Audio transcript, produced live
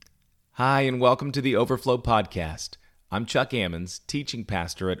Hi, and welcome to the Overflow Podcast. I'm Chuck Ammons, teaching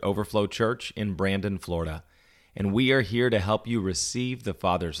pastor at Overflow Church in Brandon, Florida, and we are here to help you receive the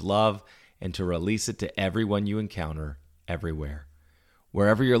Father's love and to release it to everyone you encounter everywhere.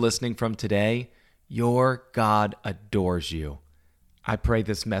 Wherever you're listening from today, your God adores you. I pray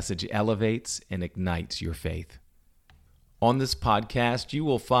this message elevates and ignites your faith. On this podcast, you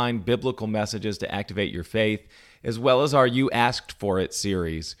will find biblical messages to activate your faith, as well as our You Asked For It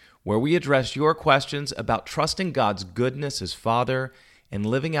series, where we address your questions about trusting God's goodness as Father and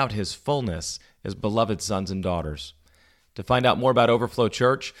living out His fullness as beloved sons and daughters. To find out more about Overflow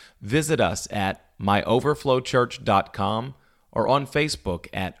Church, visit us at myoverflowchurch.com or on Facebook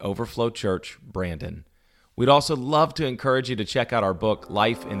at Overflow Church Brandon. We'd also love to encourage you to check out our book,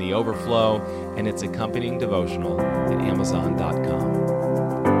 Life in the Overflow, and its accompanying devotional at Amazon.com.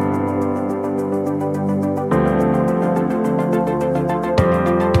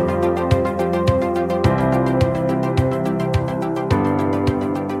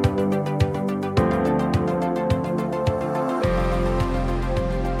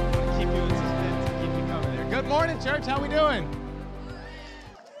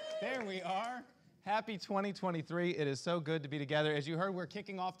 Happy 2023. It is so good to be together. As you heard, we're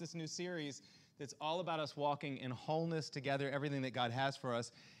kicking off this new series that's all about us walking in wholeness together, everything that God has for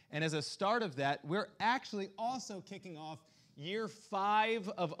us. And as a start of that, we're actually also kicking off year 5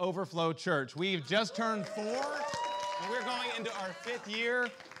 of Overflow Church. We've just turned 4, and we're going into our 5th year.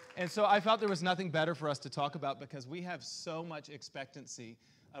 And so I felt there was nothing better for us to talk about because we have so much expectancy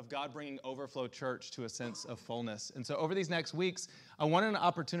of God bringing Overflow Church to a sense of fullness. And so over these next weeks, I wanted an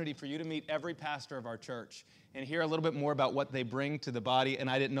opportunity for you to meet every pastor of our church and hear a little bit more about what they bring to the body. And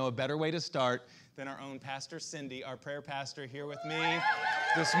I didn't know a better way to start than our own Pastor Cindy, our prayer pastor, here with me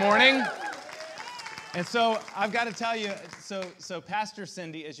this morning. And so I've got to tell you, so Pastor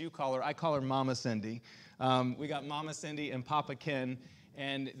Cindy, as you call her, I call her Mama Cindy. We got Mama Cindy and Papa Ken,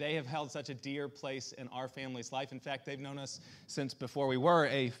 and they have held such a dear place in our family's life. In fact, they've known us since before we were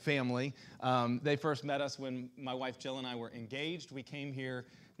a family. They first met us when my wife Jill and I were engaged. We came here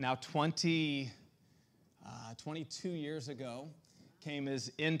now 22 years ago, came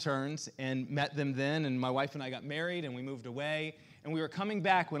as interns and met them then, and my wife and I got married and we moved away. And we were coming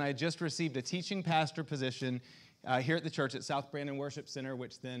back when I just received a teaching pastor position here at the church at South Brandon Worship Center,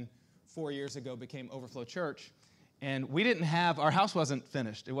 which then 4 years ago became Overflow Church. And we didn't have, our house wasn't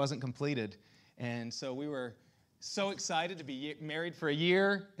finished. It wasn't completed. And so we were so excited to be married for a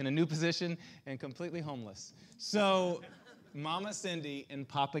year in a new position and completely homeless. So Mama Cindy and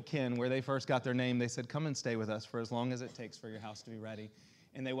Papa Ken, where they first got their name, they said, come and stay with us for as long as it takes for your house to be ready.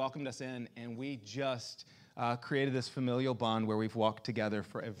 And they welcomed us in, and we just created this familial bond where we've walked together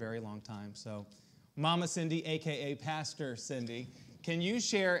for a very long time. So Mama Cindy, a.k.a. Pastor Cindy, can you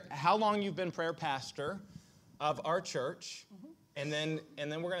share how long you've been prayer pastor of our church, and then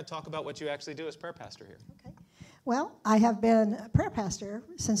we're going to talk about what you actually do as prayer pastor here. Okay. Well, I have been a prayer pastor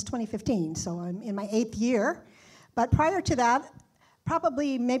since 2015, so I'm in my 8th year. But prior to that,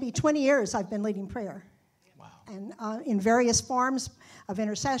 probably maybe 20 years I've been leading prayer. Wow. And in various forms of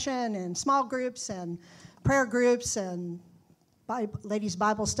intercession and small groups and prayer groups and ladies'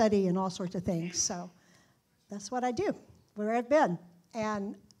 Bible study and all sorts of things. So that's what I do, where I've been.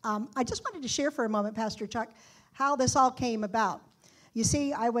 And I just wanted to share for a moment, Pastor Chuck, how this all came about. You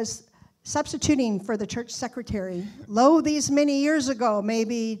see, I was substituting for the church secretary these many years ago,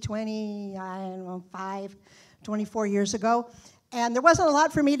 maybe 24 years ago, and there wasn't a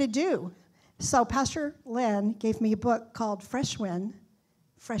lot for me to do. So Pastor Len gave me a book called Fresh Wind,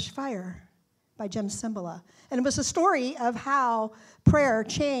 Fresh Fire by Jim Cymbala. And it was a story of how prayer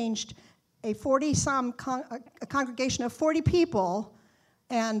changed a congregation of 40 people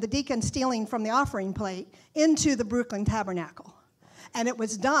and the deacon stealing from the offering plate into the Brooklyn Tabernacle. And it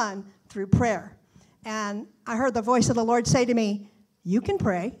was done through prayer. And I heard the voice of the Lord say to me, you can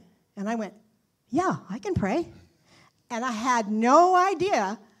pray. And I went, yeah, I can pray. And I had no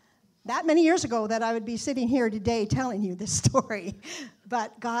idea that many years ago that I would be sitting here today telling you this story.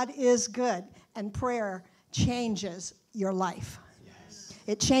 But God is good, and prayer changes your life. Yes.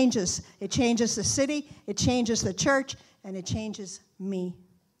 It changes the city, it changes the church, and it changes me,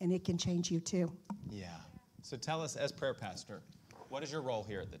 and it can change you too. Yeah. So tell us, as prayer pastor, what is your role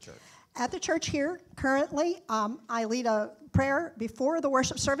here at the church? At the church here, currently, I lead a prayer before the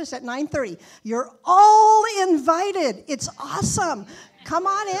worship service at 9:30. You're all invited. It's awesome. Come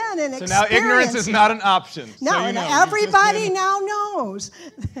on in and experience. So now ignorance is not an option. No, so and everybody now knows.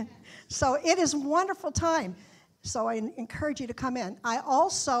 So it is a wonderful time. So I encourage you to come in. I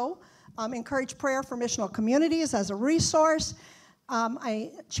also encourage prayer for missional communities as a resource.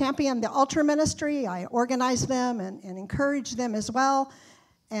 I champion the altar ministry. I organize them and encourage them as well.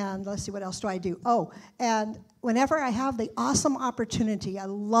 And let's see, what else do I do? Oh, and whenever I have the awesome opportunity, I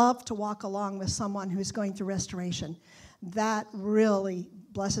love to walk along with someone who's going through restoration. That really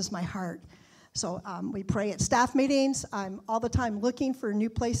blesses my heart. So we pray at staff meetings. I'm all the time looking for new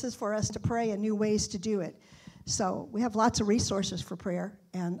places for us to pray and new ways to do it. So we have lots of resources for prayer,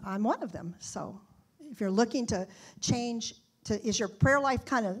 and I'm one of them. So if you're looking to change, is your prayer life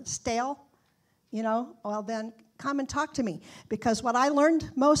kind of stale? Well, then come and talk to me. Because what I learned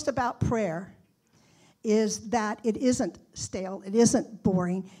most about prayer is that it isn't stale, it isn't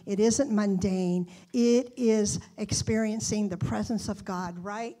boring, it isn't mundane. It is experiencing the presence of God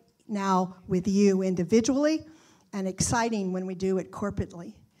right now with you individually, and exciting when we do it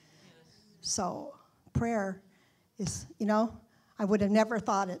corporately. So prayer is, I would have never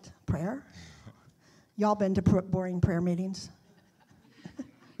thought it. Prayer? Y'all been to boring prayer meetings?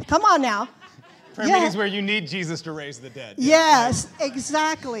 Come on now. Prayer meetings where you need Jesus to raise the dead. Yes,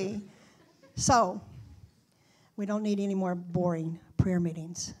 exactly. So we don't need any more boring prayer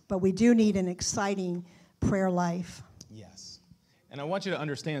meetings, but we do need an exciting prayer life. Yes. And I want you to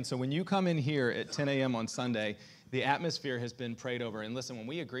understand, so when you come in here at 10 a.m. on Sunday, the atmosphere has been prayed over. And listen, when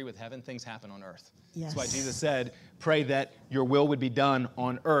we agree with heaven, things happen on earth. Yes. That's why Jesus said, pray that your will would be done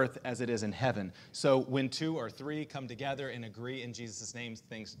on earth as it is in heaven. So when 2 or 3 come together and agree in Jesus' name,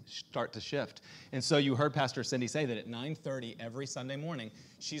 things start to shift. And so you heard Pastor Cindy say that at 9:30 every Sunday morning,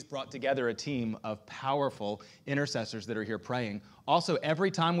 she's brought together a team of powerful intercessors that are here praying. Also,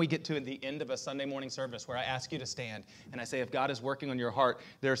 every time we get to the end of a Sunday morning service where I ask you to stand and I say, if God is working on your heart,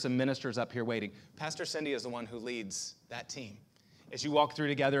 there are some ministers up here waiting. Pastor Cindy is the one who leads that team. As you walk through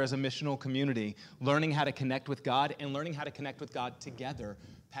together as a missional community, learning how to connect with God and learning how to connect with God together,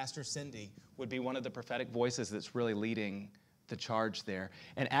 Pastor Cindy would be one of the prophetic voices that's really leading the charge there.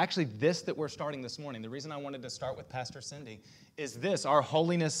 And actually, this that we're starting this morning, the reason I wanted to start with Pastor Cindy is this, our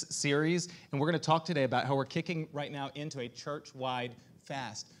Holiness series. And we're going to talk today about how we're kicking right now into a church-wide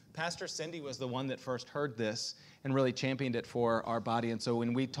fast. Pastor Cindy was the one that first heard this and really championed it for our body. And so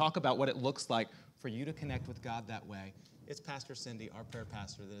when we talk about what it looks like for you to connect with God that way, it's Pastor Cindy, our prayer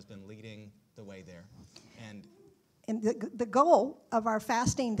pastor, that has been leading the way there. And the goal of our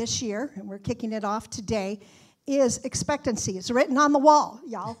fasting this year, and we're kicking it off today, is expectancy. It's written on the wall,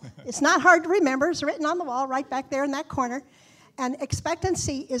 y'all. It's not hard to remember. It's written on the wall right back there in that corner. And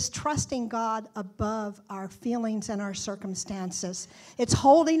expectancy is trusting God above our feelings and our circumstances. It's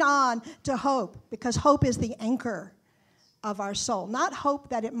holding on to hope, because hope is the anchor of our soul. Not hope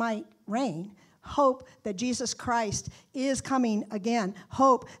that it might rain, hope that Jesus Christ is coming again.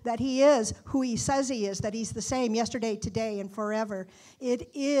 Hope that he is who he says he is, that he's the same yesterday, today, and forever. It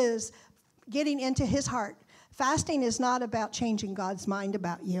is getting into his heart. Fasting is not about changing God's mind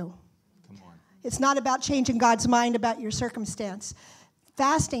about you. Come on. It's not about changing God's mind about your circumstance.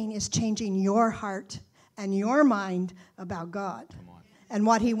 Fasting is changing your heart and your mind about God and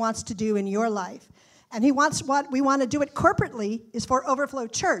what he wants to do in your life. And he wants what we want to do it corporately is for Overflow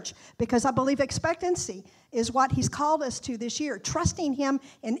Church, because I believe expectancy is what he's called us to this year, trusting him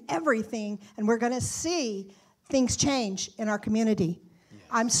in everything, and we're going to see things change in our community. Yes.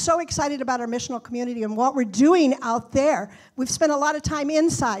 I'm so excited about our missional community and what we're doing out there. We've spent a lot of time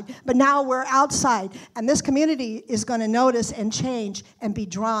inside, but now we're outside, and this community is going to notice and change and be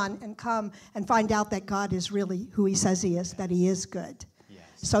drawn and come and find out that God is really who he says he is, that he is good. Yes.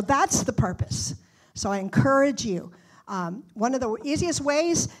 So that's the purpose. So I encourage you. One of the easiest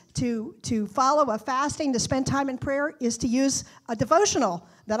ways to follow a fasting, to spend time in prayer, is to use a devotional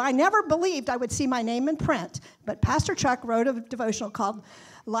that I never believed I would see my name in print. But Pastor Chuck wrote a devotional called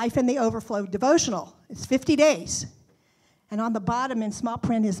Life in the Overflow Devotional. It's 50 days. And on the bottom in small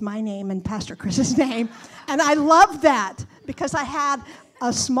print is my name and Pastor Chris's name. And I love that because I had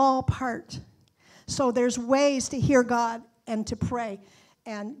a small part. So there's ways to hear God and to pray.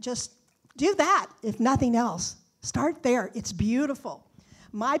 And just do that, if nothing else. Start there. It's beautiful.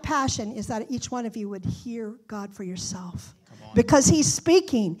 My passion is that each one of you would hear God for yourself. Because he's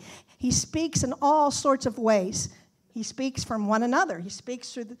speaking. He speaks in all sorts of ways. He speaks from one another. He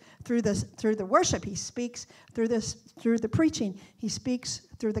speaks through the worship. He speaks through the preaching. He speaks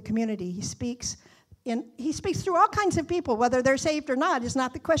through the community. He speaks through all kinds of people. Whether they're saved or not is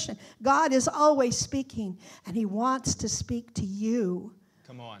not the question. God is always speaking, and he wants to speak to you.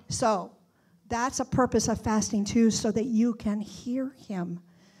 Come on. So that's a purpose of fasting too, so that you can hear him,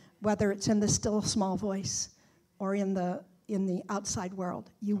 whether it's in the still small voice or in the outside world.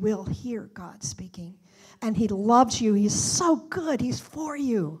 You will hear God speaking. And he loves you. He's so good. He's for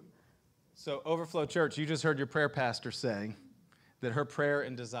you. So Overflow Church, you just heard your prayer pastor say that her prayer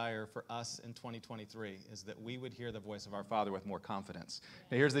and desire for us in 2023 is that we would hear the voice of our Father with more confidence.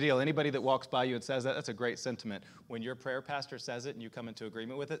 Now, here's the deal. Anybody that walks by you and says that, that's a great sentiment. When your prayer pastor says it and you come into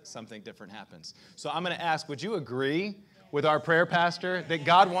agreement with it, something different happens. So I'm going to ask, would you agree with our prayer pastor that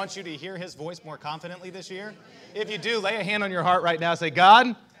God wants you to hear his voice more confidently this year? If you do, lay a hand on your heart right now. Say,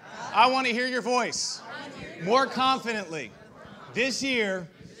 God, I want to hear your voice more confidently this year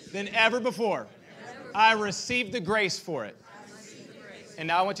than ever before. I received the grace for it. And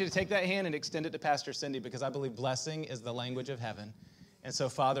now I want you to take that hand and extend it to Pastor Cindy, because I believe blessing is the language of heaven. And so,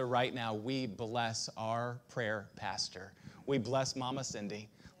 Father, right now, we bless our prayer pastor. We bless Mama Cindy.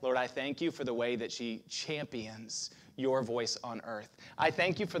 Lord, I thank you for the way that she champions your voice on earth. I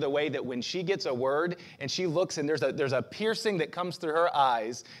thank you for the way that when she gets a word and she looks and there's a piercing that comes through her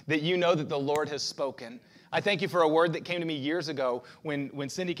eyes, that you know that the Lord has spoken. I thank you for a word that came to me years ago when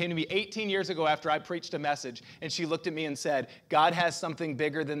Cindy came to me 18 years ago after I preached a message, and she looked at me and said, God has something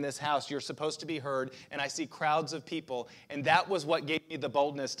bigger than this house. You're supposed to be heard, and I see crowds of people. And that was what gave me the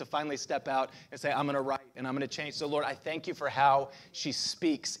boldness to finally step out and say, I'm going to write and I'm going to change. So, Lord, I thank you for how she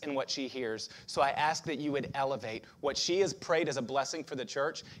speaks and what she hears. So I ask that you would elevate what she has prayed as a blessing for the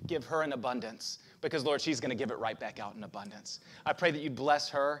church. Give her an abundance. Because, Lord, she's going to give it right back out in abundance. I pray that you'd bless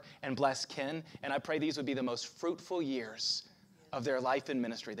her and bless Ken, and I pray these would be the most fruitful years of their life and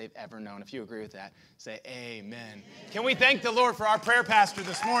ministry they've ever known. If you agree with that, say amen. Can we thank the Lord for our prayer pastor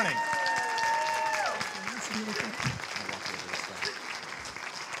this morning?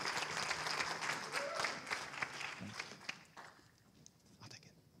 I'll take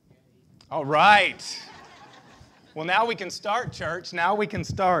it. All right. Well, now we can start, church. Now we can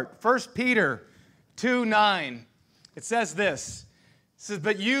start. 1 Peter 2:9. It says this. It says,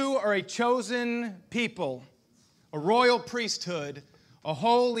 but you are a chosen people, a royal priesthood, a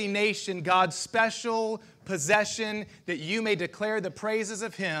holy nation, God's special possession, that you may declare the praises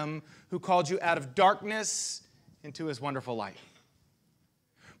of him who called you out of darkness into his wonderful light.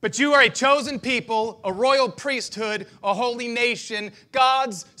 But you are a chosen people, a royal priesthood, a holy nation,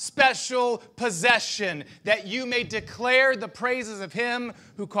 God's special possession, that you may declare the praises of him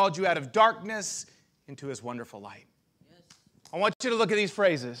who called you out of darkness into his wonderful light. Yes. I want you to look at these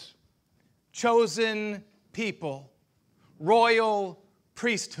phrases. Chosen people, royal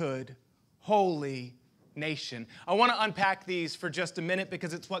priesthood, holy nation. I want to unpack these for just a minute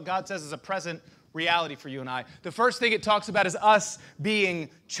because it's what God says is a present reality for you and I. The first thing it talks about is us being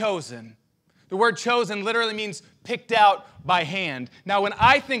chosen. The word chosen literally means picked out by hand. Now, when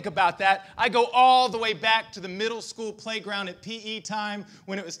I think about that, I go all the way back to the middle school playground at PE time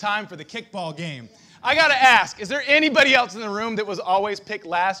when it was time for the kickball game. I got to ask, is there anybody else in the room that was always picked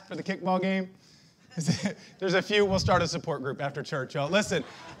last for the kickball game? There's a few. We'll start a support group after church, y'all. Listen,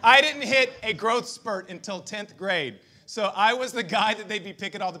 I didn't hit a growth spurt until 10th grade. So I was the guy that they'd be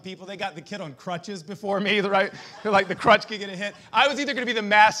picking all the people. They got the kid on crutches before me, right? They're like, the crutch could get a hit. I was either going to be the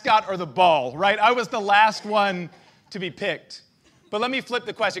mascot or the ball, right? I was the last one to be picked. But let me flip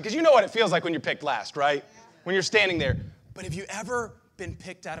the question, because you know what it feels like when you're picked last, right? When you're standing there. But have you ever been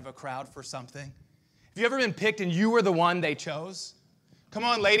picked out of a crowd for something? Have you ever been picked and you were the one they chose? Come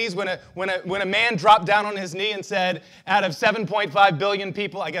on, ladies, when a man dropped down on his knee and said, out of 7.5 billion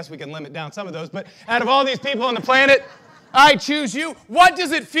people, I guess we can limit down some of those, but out of all these people on the planet, I choose you. What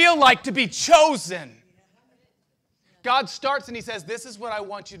does it feel like to be chosen? God starts and he says, this is what I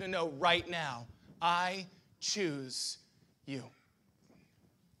want you to know right now. I choose you.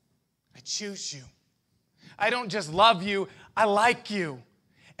 I choose you. I don't just love you, I like you.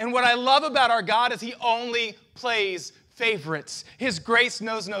 And what I love about our God is he only plays favorites. His grace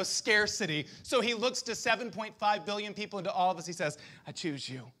knows no scarcity. So he looks to 7.5 billion people and to all of us. He says, I choose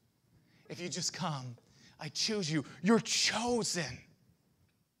you. If you just come, I choose you. You're chosen.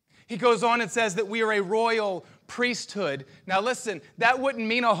 He goes on and says that we are a royal priesthood. Now listen, that wouldn't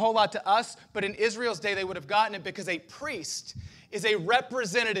mean a whole lot to us, but in Israel's day they would have gotten it because a priest is a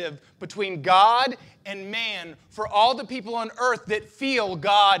representative between God and man for all the people on earth that feel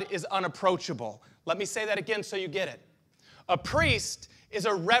God is unapproachable. Let me say that again so you get it. A priest is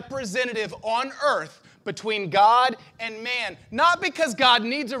a representative on earth between God and man, not because God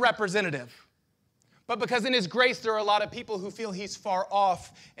needs a representative, but because in his grace there are a lot of people who feel he's far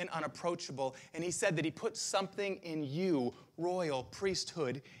off and unapproachable. And he said that he put something in you, royal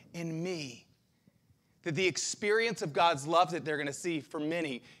priesthood, in me. That the experience of God's love that they're going to see for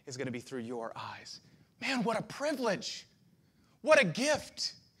many is going to be through your eyes. Man, what a privilege. What a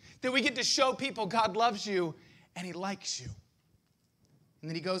gift that we get to show people God loves you and he likes you. And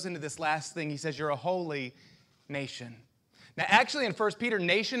then he goes into this last thing. He says, you're a holy nation. Now, actually, in 1 Peter,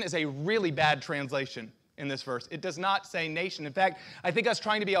 nation is a really bad translation in this verse. It does not say nation. In fact, I think us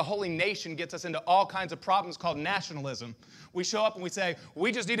trying to be a holy nation gets us into all kinds of problems called nationalism. We show up and we say,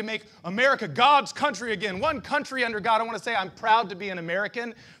 we just need to make America God's country again. One country under God. I want to say I'm proud to be an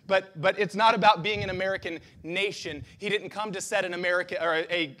American, but it's not about being an American nation. He didn't come to set an American or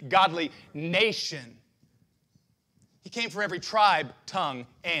a godly nation. He came for every tribe, tongue,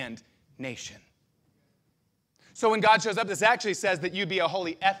 and nation. So when God shows up, this actually says that you'd be a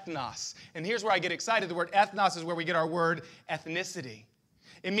holy ethnos. And here's where I get excited. The word ethnos is where we get our word ethnicity.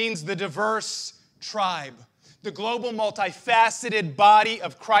 It means the diverse tribe, the global, multifaceted body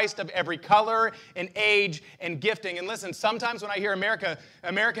of Christ of every color and age and gifting. And listen, sometimes when I hear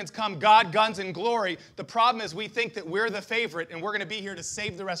Americans come, God, guns, and glory, the problem is we think that we're the favorite and we're going to be here to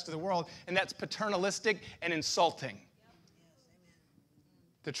save the rest of the world, and that's paternalistic and insulting.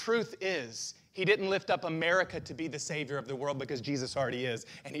 The truth is, he didn't lift up America to be the Savior of the world because Jesus already is,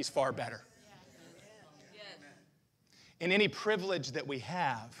 and he's far better. In any privilege that we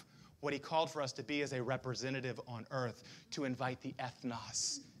have, what he called for us to be is a representative on earth, to invite the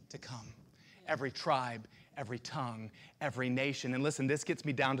ethnos to come. Every tribe, every tongue, every nation. And listen, this gets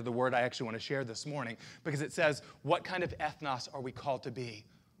me down to the word I actually want to share this morning, because it says, what kind of ethnos are we called to be?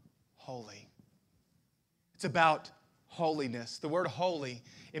 Holy. It's about holiness. The word holy,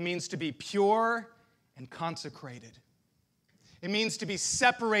 it means to be pure and consecrated. It means to be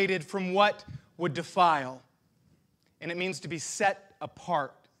separated from what would defile. And it means to be set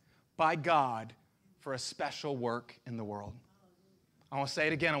apart by God for a special work in the world. I want to say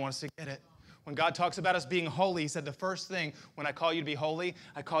it again. I want us to get it. When God talks about us being holy, he said the first thing, when I call you to be holy,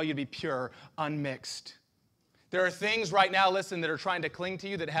 I call you to be pure, unmixed. There are things right now, listen, that are trying to cling to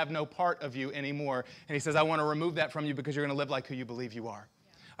you that have no part of you anymore. And he says, I want to remove that from you because you're going to live like who you believe you are.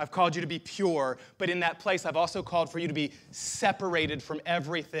 I've called you to be pure, but in that place, I've also called for you to be separated from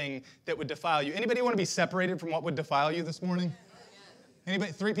everything that would defile you. Anybody want to be separated from what would defile you this morning?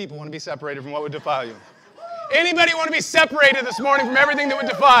 Anybody? 3 people want to be separated from what would defile you. Anybody want to be separated this morning from everything that would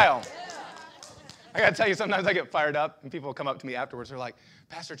defile? I got to tell you, sometimes I get fired up, and people come up to me afterwards. They're like,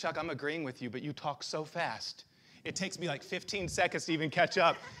 Pastor Chuck, I'm agreeing with you, but you talk so fast. It takes me like 15 seconds to even catch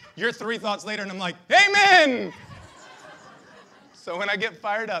up. You're 3 thoughts later, and I'm like, amen! So when I get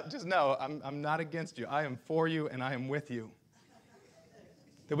fired up, just know I'm not against you. I am for you, and I am with you.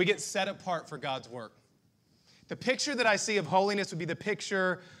 That we get set apart for God's work. The picture that I see of holiness would be the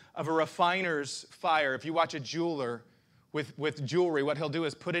picture of a refiner's fire. If you watch a jeweler with jewelry, what he'll do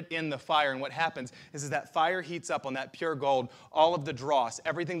is put it in the fire, and what happens is that fire heats up on that pure gold. All of the dross,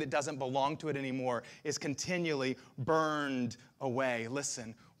 everything that doesn't belong to it anymore, is continually burned away.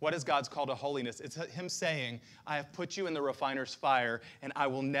 Listen, what is God's call to holiness? It's him saying, I have put you in the refiner's fire, and I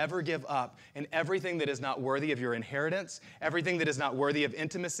will never give up. And everything that is not worthy of your inheritance, everything that is not worthy of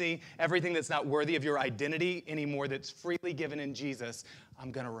intimacy, everything that's not worthy of your identity anymore that's freely given in Jesus,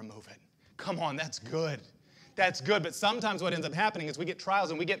 I'm going to remove it. Come on, that's good. That's good, but sometimes what ends up happening is we get trials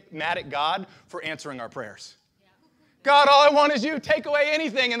and we get mad at God for answering our prayers. God, all I want is you. Take away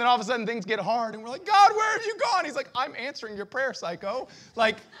anything. And then all of a sudden things get hard and we're like, God, where have you gone? He's like, I'm answering your prayer, psycho.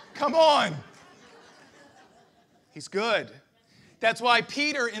 Like, come on. He's good. That's why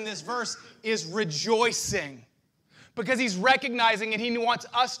Peter in this verse is rejoicing, because he's recognizing, and he wants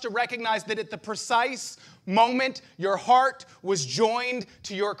us to recognize that at the precise moment your heart was joined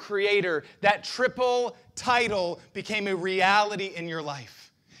to your Creator, that triple title became a reality in your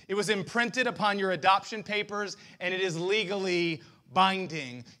life. It was imprinted upon your adoption papers, and it is legally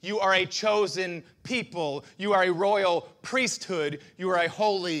binding. You are a chosen people. You are a royal priesthood. You are a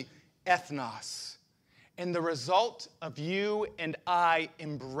holy ethnos. And the result of you and I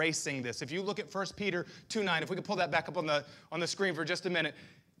embracing this, if you look at 1 Peter 2:9, if we could pull that back up on the screen for just a minute,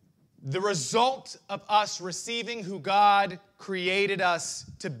 the result of us receiving who God created us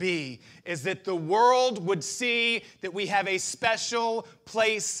to be is that the world would see that we have a special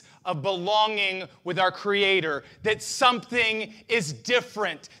place of belonging with our Creator, that something is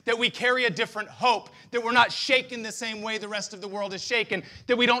different, that we carry a different hope, that we're not shaken the same way the rest of the world is shaken,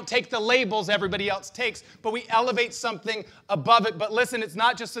 that we don't take the labels everybody else takes, but we elevate something above it. But listen, it's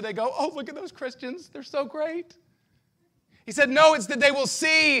not just so they go, oh, look at those Christians, they're so great. He said, no, it's that they will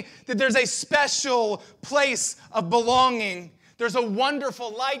see that there's a special place of belonging. There's a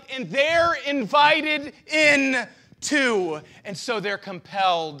wonderful light, and they're invited in too. And so they're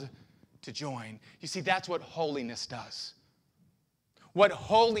compelled to join. You see, that's what holiness does. What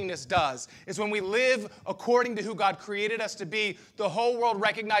holiness does is when we live according to who God created us to be, the whole world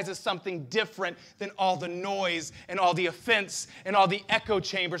recognizes something different than all the noise and all the offense and all the echo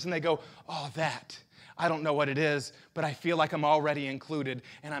chambers, and they go, oh, that. I don't know what it is, but I feel like I'm already included,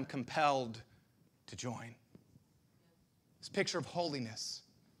 and I'm compelled to join. This picture of holiness,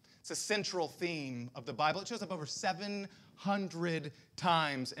 it's a central theme of the Bible. It shows up over 700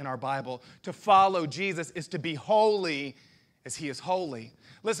 times in our Bible. To follow Jesus is to be holy as he is holy.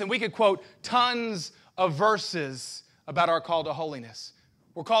 Listen, we could quote tons of verses about our call to holiness.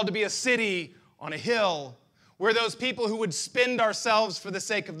 We're called to be a city on a hill. We're those people who would spend ourselves for the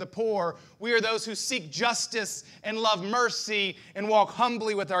sake of the poor. We are those who seek justice and love mercy and walk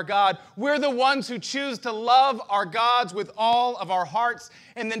humbly with our God. We're the ones who choose to love our gods with all of our hearts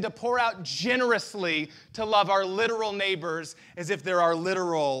and then to pour out generously to love our literal neighbors as if they're our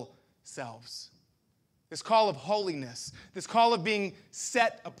literal selves. This call of holiness, this call of being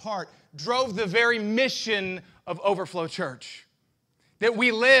set apart, drove the very mission of Overflow Church. That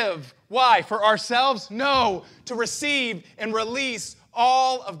we live, why? For ourselves? No, to receive and release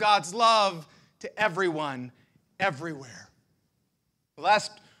all of God's love to everyone, everywhere. The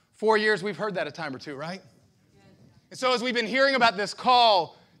last 4 years, we've heard that a time or two, right? And so as we've been hearing about this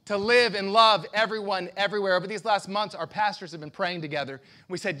call to live and love everyone, everywhere, over these last months, our pastors have been praying together.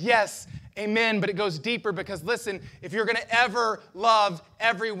 We said, yes, amen, but it goes deeper because, listen, if you're going to ever love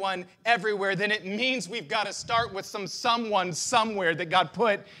everyone, everywhere, then it means we've got to start with someone, somewhere that God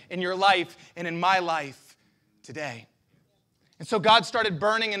put in your life and in my life today. And so God started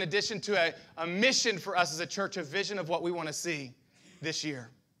burning, in addition to a mission for us as a church, a vision of what we want to see this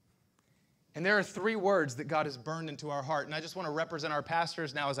year. And there are 3 words that God has burned into our heart. And I just want to represent our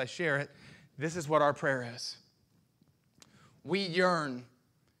pastors now as I share it. This is what our prayer is. We yearn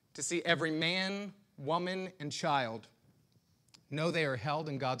to see every man, woman, and child know they are held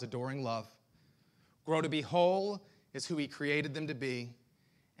in God's adoring love, grow to be whole as who he created them to be,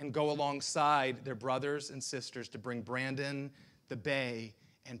 and go alongside their brothers and sisters to bring Brandon, the Bay,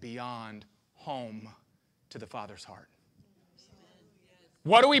 and beyond home to the Father's heart.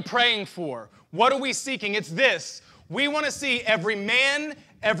 What are we praying for? What are we seeking? It's this. We want to see every man,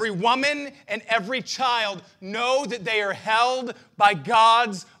 every woman, and every child know that they are held by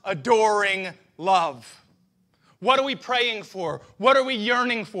God's adoring love. What are we praying for? What are we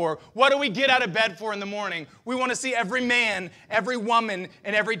yearning for? What do we get out of bed for in the morning? We want to see every man, every woman,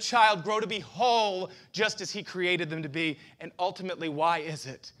 and every child grow to be whole just as he created them to be. And ultimately, why is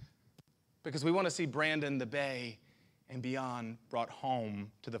it? Because we want to see Brandon, the Bay, and beyond brought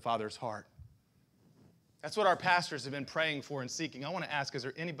home to the Father's heart. That's what our pastors have been praying for and seeking. I want to ask, is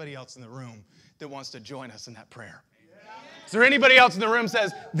there anybody else in the room that wants to join us in that prayer? Is there anybody else in the room that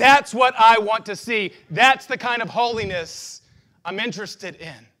says, that's what I want to see? That's the kind of holiness I'm interested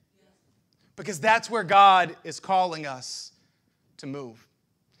in. Because that's where God is calling us to move.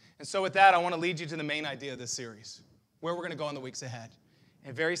 And so with that, I want to lead you to the main idea of this series, where we're going to go in the weeks ahead.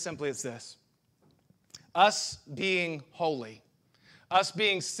 And very simply, it's this. Us being holy, us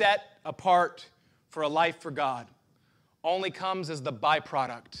being set apart for a life for God, only comes as the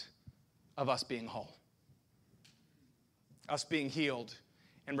byproduct of us being whole. Us being healed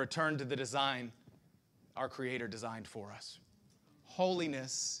and returned to the design our Creator designed for us.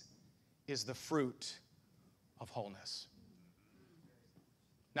 Holiness is the fruit of wholeness.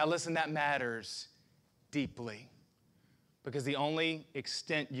 Now listen, that matters deeply, because the only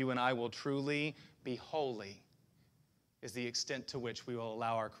extent you and I will truly be holy is the extent to which we will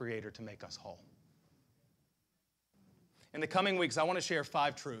allow our Creator to make us whole. In the coming weeks, I want to share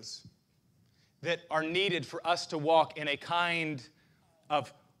 5 truths that are needed for us to walk in a kind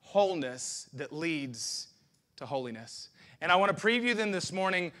of wholeness that leads to holiness. And I want to preview them this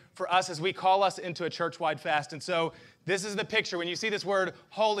morning for us as we call us into a church-wide fast. And so this is the picture. When you see this word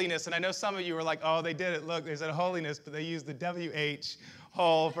holiness, and I know some of you are like, oh, they did it. Look, they said holiness, but they used the W-H,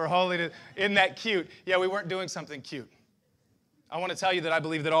 whole, for holiness. Isn't that cute? Yeah, we weren't doing something cute. I want to tell you that I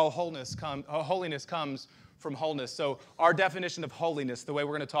believe that all holiness comes from wholeness. So our definition of holiness, the way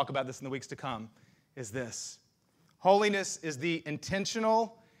we're going to talk about this in the weeks to come, is this. Holiness is the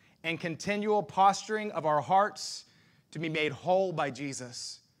intentional and continual posturing of our hearts to be made whole by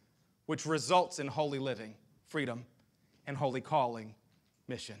Jesus, which results in holy living, freedom, and holy calling,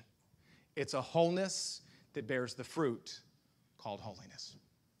 mission. It's a wholeness that bears the fruit called holiness.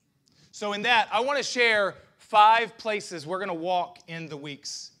 So in that, I want to share 5 places we're going to walk in the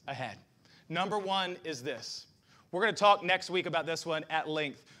weeks ahead. Number 1 is this. We're going to talk next week about this one at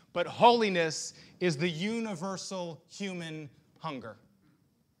length, but holiness is the universal human hunger.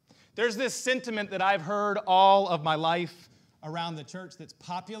 There's this sentiment that I've heard all of my life around the church that's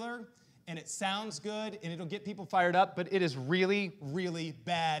popular, and it sounds good, and it'll get people fired up, but it is really, really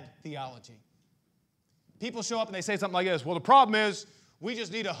bad theology. People show up and they say something like this, well, the problem is we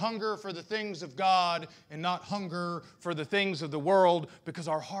just need a hunger for the things of God and not hunger for the things of the world because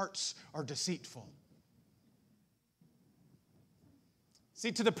our hearts are deceitful.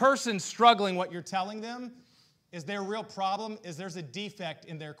 See, to the person struggling, what you're telling them is their real problem is there's a defect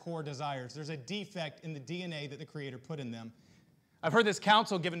in their core desires. There's a defect in the DNA that the Creator put in them. I've heard this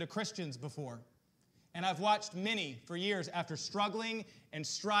counsel given to Christians before, and I've watched many for years after struggling and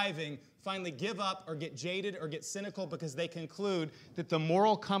striving finally give up or get jaded or get cynical because they conclude that the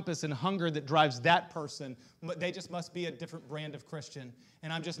moral compass and hunger that drives that person, they just must be a different brand of Christian.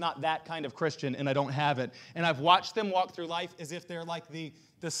 And I'm just not that kind of Christian, and I don't have it. And I've watched them walk through life as if they're like the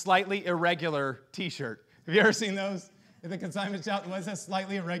slightly irregular t-shirt. Have you ever seen those? The consignment shop, was that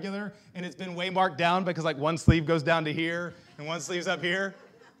slightly irregular, and it's been way marked down because like one sleeve goes down to here and one sleeve's up here.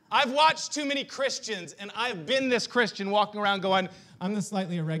 I've watched too many Christians, and I've been this Christian walking around going, I'm the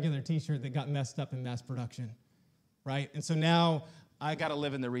slightly irregular t-shirt that got messed up in mass production, right? And so now I got to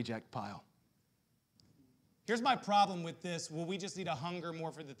live in the reject pile. Here's my problem with this. Well, we just need to hunger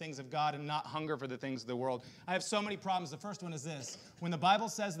more for the things of God and not hunger for the things of the world. I have so many problems. The first one is this. When the Bible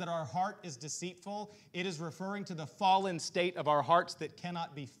says that our heart is deceitful, it is referring to the fallen state of our hearts that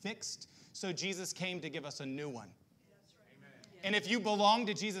cannot be fixed. So Jesus came to give us a new one. And if you belong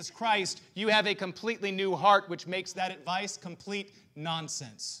to Jesus Christ, you have a completely new heart, which makes that advice complete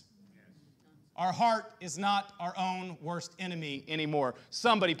nonsense. Our heart is not our own worst enemy anymore.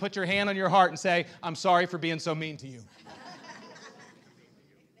 Somebody put your hand on your heart and say, I'm sorry for being so mean to you.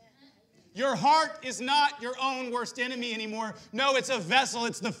 Your heart is not your own worst enemy anymore. No, it's a vessel.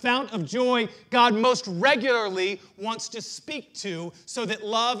 It's the fount of joy God most regularly wants to speak to so that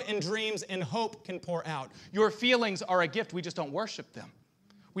love and dreams and hope can pour out. Your feelings are a gift. We just don't worship them.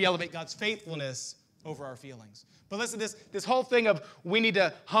 We elevate God's faithfulness over our feelings. But listen, this whole thing of we need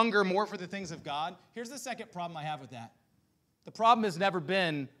to hunger more for the things of God, here's the second problem I have with that. The problem has never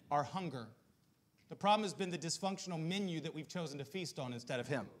been our hunger. The problem has been the dysfunctional menu that we've chosen to feast on instead of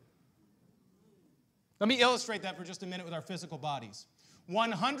Him. Let me illustrate that for just a minute with our physical bodies.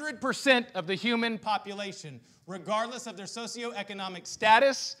 100% of the human population, regardless of their socioeconomic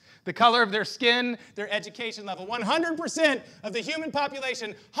status, the color of their skin, their education level, 100% of the human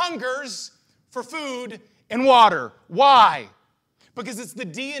population hungers for food and water. Why? Because it's the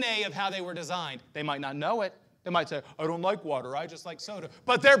DNA of how they were designed. They might not know it. They might say, I don't like water, I just like soda.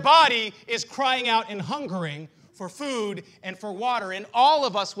 But their body is crying out and hungering for food and for water. And all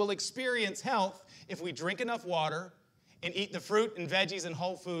of us will experience health if we drink enough water and eat the fruit and veggies and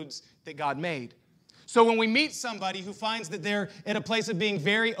whole foods that God made. So when we meet somebody who finds that they're at a place of being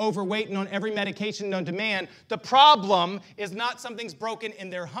very overweight and on every medication known to man, the problem is not something's broken in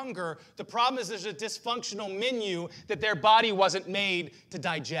their hunger. The problem is there's a dysfunctional menu that their body wasn't made to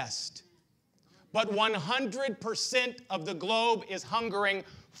digest. But 100% of the globe is hungering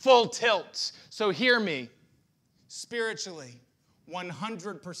full tilt. So hear me. Spiritually,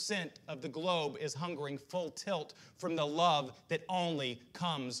 100% of the globe is hungering full tilt from the love that only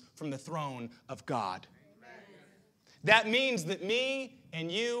comes from the throne of God. Amen. That means that me and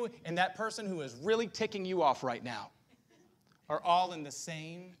you and that person who is really ticking you off right now are all in the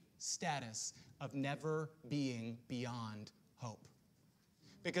same status of never being beyond hope.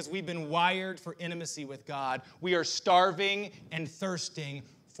 Because we've been wired for intimacy with God. We are starving and thirsting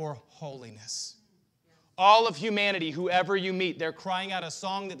for holiness. All of humanity, whoever you meet, they're crying out a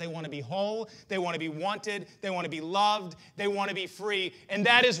song that they want to be whole, they want to be wanted, they want to be loved, they want to be free. And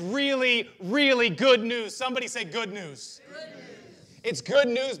that is really, really good news. Somebody say good news. Good news. It's good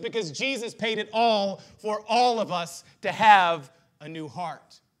news because Jesus paid it all for all of us to have a new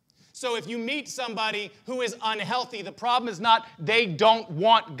heart. So if you meet somebody who is unhealthy, the problem is not they don't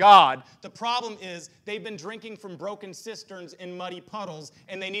want God. The problem is they've been drinking from broken cisterns in muddy puddles,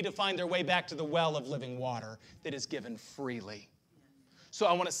 and they need to find their way back to the well of living water that is given freely. So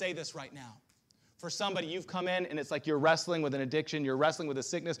I want to say this right now. For somebody, you've come in, and it's like you're wrestling with an addiction, you're wrestling with a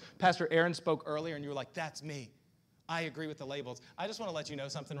sickness. Pastor Aaron spoke earlier, and you were like, that's me. I agree with the labels. I just want to let you know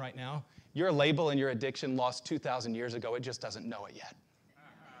something right now. Your label and your addiction lost 2,000 years ago. It just doesn't know it yet.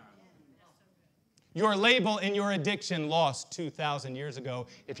 Your label and your addiction lost 2,000 years ago.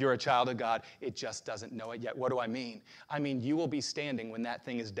 If you're a child of God, it just doesn't know it yet. What do I mean? I mean, you will be standing when that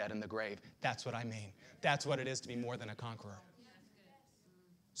thing is dead in the grave. That's what I mean. That's what it is to be more than a conqueror.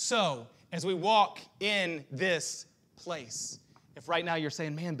 So, as we walk in this place, if right now you're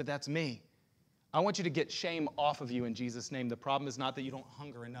saying, man, but that's me, I want you to get shame off of you in Jesus' name. The problem is not that you don't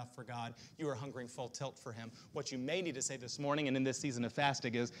hunger enough for God. You are hungering full tilt for Him. What you may need to say this morning and in this season of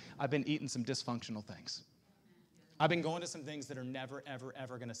fasting is, I've been eating some dysfunctional things. I've been going to some things that are never, ever,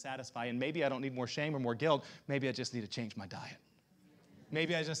 ever going to satisfy. And maybe I don't need more shame or more guilt. Maybe I just need to change my diet.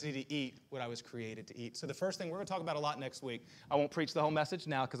 Maybe I just need to eat what I was created to eat. So the first thing, we're going to talk about a lot next week. I won't preach the whole message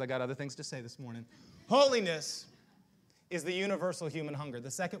now because I got other things to say this morning. Holiness is the universal human hunger. The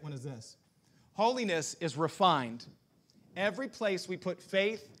second one is this. Holiness is refined. Every place we put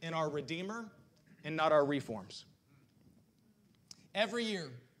faith in our Redeemer and not our reforms. Every year,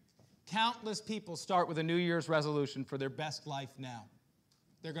 countless people start with a New Year's resolution for their best life now.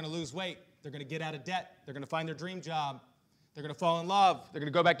 They're going to lose weight. They're going to get out of debt. They're going to find their dream job. They're going to fall in love. They're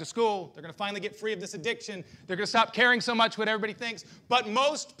going to go back to school. They're going to finally get free of this addiction. They're going to stop caring so much what everybody thinks. But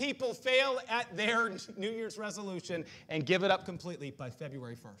most people fail at their New Year's resolution and give it up completely by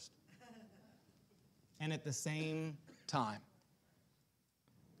February 1st. And at the same time,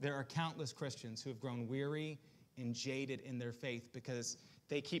 there are countless Christians who have grown weary and jaded in their faith because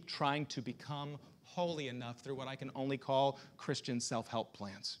they keep trying to become holy enough through what I can only call Christian self-help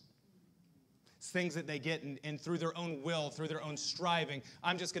plans. It's things that they get and through their own will, through their own striving.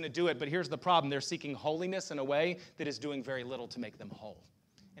 I'm just going to do it. But here's the problem. They're seeking holiness in a way that is doing very little to make them whole.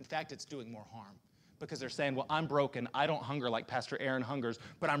 In fact, it's doing more harm. Because they're saying, well, I'm broken. I don't hunger like Pastor Aaron hungers,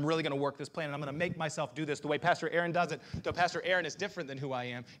 but I'm really going to work this plan, and I'm going to make myself do this the way Pastor Aaron does it. Though Pastor Aaron is different than who I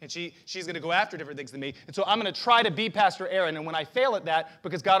am, and she's going to go after different things than me. And so I'm going to try to be Pastor Aaron, and when I fail at that,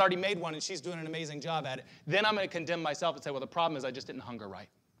 because God already made one and she's doing an amazing job at it, then I'm going to condemn myself and say, well, the problem is I just didn't hunger right.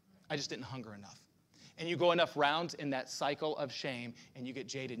 I just didn't hunger enough. And you go enough rounds in that cycle of shame, and you get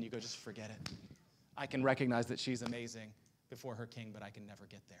jaded, and you go, just forget it. I can recognize that she's amazing before her king, but I can never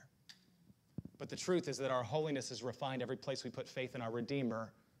get there. But the truth is that our holiness is refined every place we put faith in our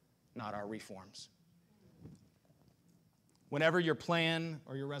Redeemer, not our reforms. Whenever your plan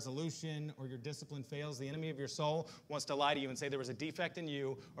or your resolution or your discipline fails, the enemy of your soul wants to lie to you and say there was a defect in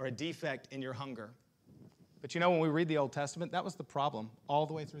you or a defect in your hunger. But you know, when we read the Old Testament, that was the problem all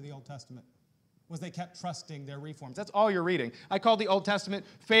the way through the Old Testament, was they kept trusting their reforms. That's all you're reading. I call the Old Testament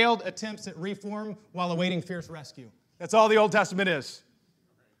failed attempts at reform while awaiting fierce rescue. That's all the Old Testament is.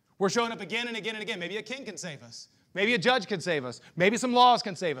 We're showing up again and again and again. Maybe a king can save us. Maybe a judge can save us. Maybe some laws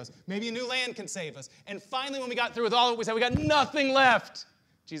can save us. Maybe a new land can save us. And finally, when we got through with all of it, we said, we got nothing left.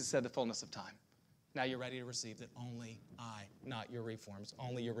 Jesus said, the fullness of time. Now you're ready to receive that only I, not your reforms,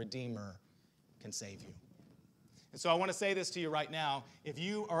 only your Redeemer can save you. And so I want to say this to you right now. If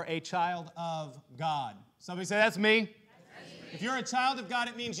you are a child of God, somebody say, that's me. If you're a child of God,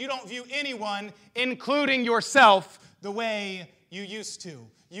 it means you don't view anyone, including yourself, the way you used to.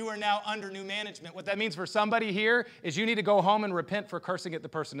 You are now under new management. What that means for somebody here is you need to go home and repent for cursing at the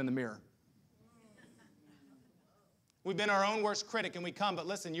person in the mirror. We've been our own worst critic, and we come, but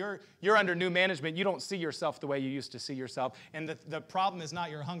listen, you're under new management. You don't see yourself the way you used to see yourself. And the problem is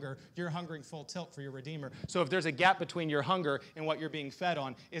not your hunger. You're hungering full tilt for your Redeemer. So if there's a gap between your hunger and what you're being fed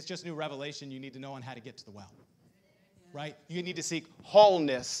on, it's just new revelation you need to know on how to get to the well. Right? You need to seek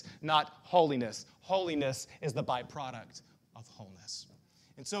wholeness, not holiness. Holiness is the byproduct of wholeness.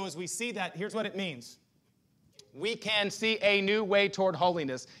 And so as we see that, here's what it means. We can see a new way toward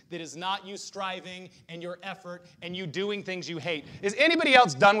holiness that is not you striving and your effort and you doing things you hate. Is anybody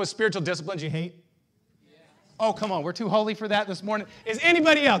else done with spiritual disciplines you hate? Yes. Oh, come on. We're too holy for that this morning. Has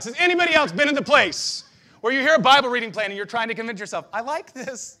anybody else been in the place where you hear a Bible reading plan and you're trying to convince yourself, I like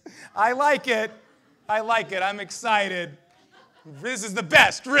this. I like it. I'm excited. This is the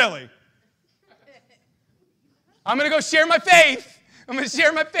best, really. I'm going to go share my faith. I'm going to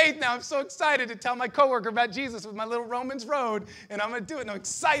share my faith now. I'm so excited to tell my coworker about Jesus with my little Romans road, and I'm going to do it, and I'm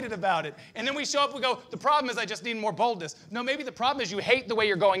excited about it. And then we show up, we go, the problem is I just need more boldness. No, maybe the problem is you hate the way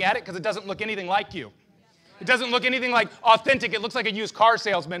you're going at it because it doesn't look anything like you. It doesn't look anything like authentic. It looks like a used car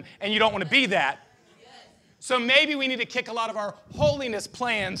salesman, and you don't want to be that. So maybe we need to kick a lot of our holiness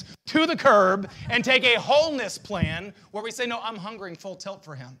plans to the curb and take a wholeness plan where we say, no, I'm hungering full tilt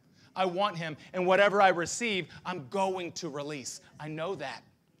for him. I want him, and whatever I receive, I'm going to release. I know that.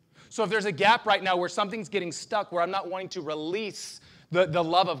 So if there's a gap right now where something's getting stuck, where I'm not wanting to release the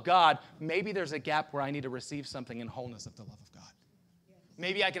love of God, maybe there's a gap where I need to receive something in wholeness of the love of God.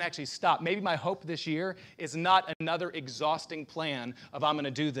 Maybe I can actually stop. Maybe my hope this year is not another exhausting plan of I'm going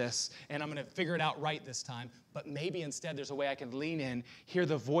to do this, and I'm going to figure it out right this time. But maybe instead there's a way I can lean in, hear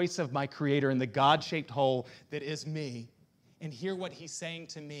the voice of my Creator in the God-shaped hole that is me, and hear what he's saying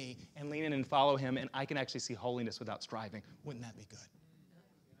to me and lean in and follow him, and I can actually see holiness without striving. Wouldn't that be good?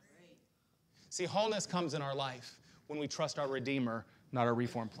 See, wholeness comes in our life when we trust our Redeemer, not our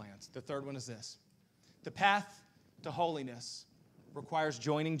reform plans. The third one is this. The path to holiness requires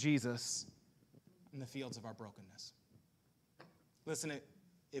joining Jesus in the fields of our brokenness. Listen,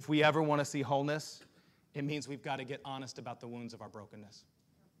 if we ever want to see wholeness, it means we've got to get honest about the wounds of our brokenness.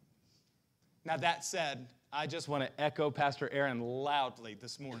 Now, that said, I just want to echo Pastor Aaron loudly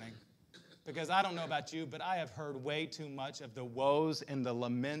this morning. because I don't know about you, but I have heard way too much of the woes and the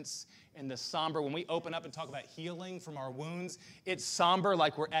laments and the somber. When we open up and talk about healing from our wounds, it's somber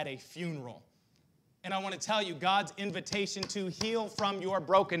like we're at a funeral. And I want to tell you, God's invitation to heal from your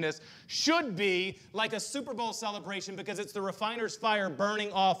brokenness should be like a Super Bowl celebration, because it's the refiner's fire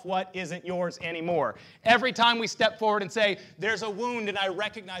burning off what isn't yours anymore. Every time we step forward and say, there's a wound and I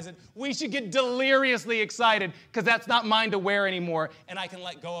recognize it, we should get deliriously excited, because that's not mine to wear anymore and I can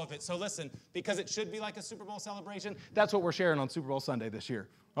let go of it. So listen, because it should be like a Super Bowl celebration, that's what we're sharing on Super Bowl Sunday this year.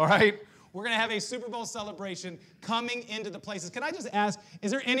 All right? We're going to have a Super Bowl celebration coming into the places. Can I just ask,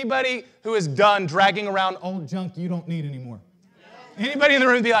 is there anybody who is done dragging around old junk you don't need anymore? Anybody in the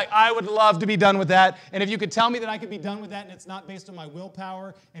room be like, I would love to be done with that. And if you could tell me that I could be done with that and it's not based on my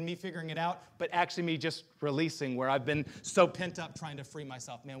willpower and me figuring it out, but actually me just releasing where I've been so pent up trying to free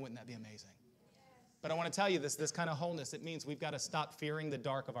myself, man, wouldn't that be amazing? But I want to tell you this kind of wholeness, it means we've got to stop fearing the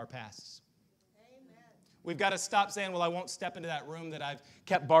dark of our pasts. We've got to stop saying, well, I won't step into that room that I've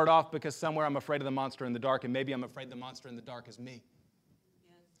kept barred off because somewhere I'm afraid of the monster in the dark, and maybe I'm afraid the monster in the dark is me. Yes.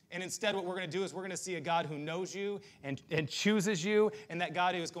 And instead what we're going to do is we're going to see a God who knows you and chooses you, and that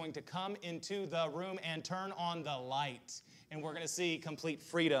God who is going to come into the room and turn on the light. And we're going to see complete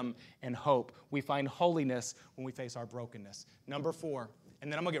freedom and hope. We find holiness when we face our brokenness. Number 4,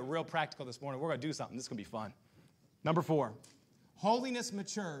 and then I'm going to get real practical this morning. We're going to do something. This is going to be fun. Number 4, holiness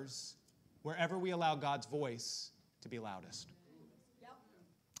matures wherever we allow God's voice to be loudest. Yep.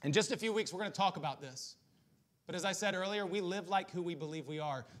 In just a few weeks, we're going to talk about this. But as I said earlier, we live like who we believe we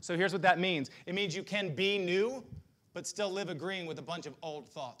are. So here's what that means. It means you can be new, but still live agreeing with a bunch of old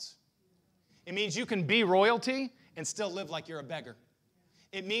thoughts. It means you can be royalty and still live like you're a beggar.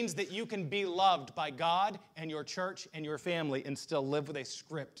 It means that you can be loved by God and your church and your family and still live with a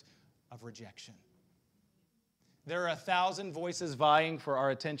script of rejection. There are 1,000 voices vying for our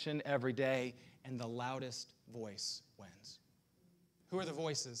attention every day, and the loudest voice wins. Who are the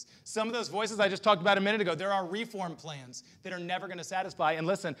voices? Some of those voices I just talked about a minute ago, there are reform plans that are never going to satisfy. And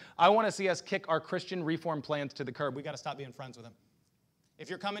listen, I want to see us kick our Christian reform plans to the curb. We've got to stop being friends with them. If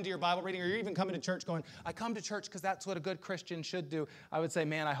you're coming to your Bible reading, or you're even coming to church going, I come to church because that's what a good Christian should do, I would say,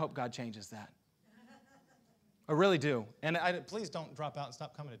 man, I hope God changes that. I really do. And please don't drop out and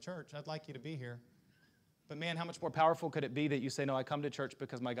stop coming to church. I'd like you to be here. But man, how much more powerful could it be that you say, no, I come to church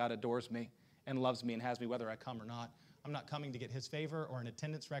because my God adores me and loves me and has me whether I come or not. I'm not coming to get his favor or an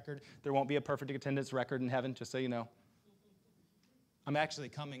attendance record. There won't be a perfect attendance record in heaven, just so you know. I'm actually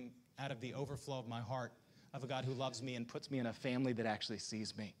coming out of the overflow of my heart of a God who loves me and puts me in a family that actually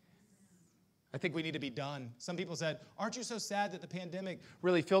sees me. I think we need to be done. Some people said, aren't you so sad that the pandemic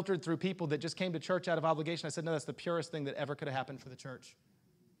really filtered through people that just came to church out of obligation? I said, no, that's the purest thing that ever could have happened for the church.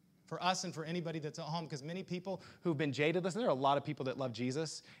 For us and for anybody that's at home, because many people who've been jaded, listen, there are a lot of people that love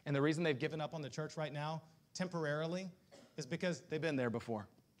Jesus, and the reason they've given up on the church right now, temporarily, is because they've been there before.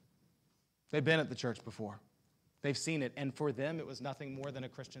 They've been at the church before. They've seen it, and for them, it was nothing more than a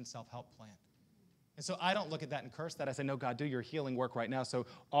Christian self-help plan. And so I don't look at that and curse that. I say, no, God, do your healing work right now so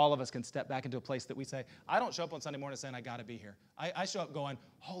all of us can step back into a place that we say, I don't show up on Sunday morning saying I got to be here. I show up going,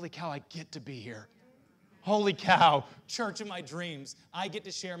 holy cow, I get to be here. Holy cow, church of my dreams. I get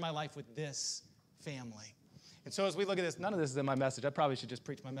to share my life with this family. And so as we look at this, none of this is in my message. I probably should just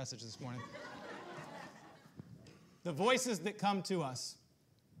preach my message this morning. The voices that come to us,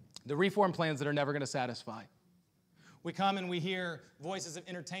 the reform plans that are never going to satisfy. We come and we hear voices of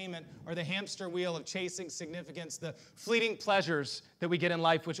entertainment or the hamster wheel of chasing significance, the fleeting pleasures that we get in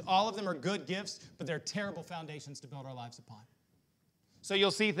life, which all of them are good gifts, but they're terrible foundations to build our lives upon. So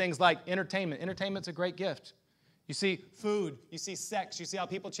you'll see things like entertainment. Entertainment's a great gift. You see food, you see sex, you see how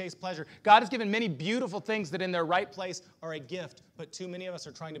people chase pleasure. God has given many beautiful things that in their right place are a gift, but too many of us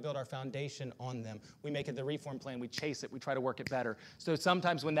are trying to build our foundation on them. We make it the reform plan, we chase it, we try to work it better. So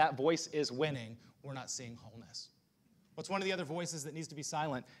sometimes when that voice is winning, we're not seeing wholeness. What's one of the other voices that needs to be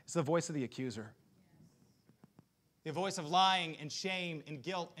silent? It's the voice of the accuser. The voice of lying and shame and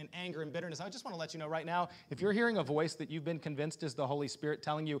guilt and anger and bitterness. I just want to let you know right now, if you're hearing a voice that you've been convinced is the Holy Spirit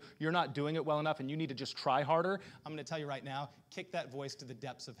telling you you're not doing it well enough and you need to just try harder, I'm going to tell you right now, kick that voice to the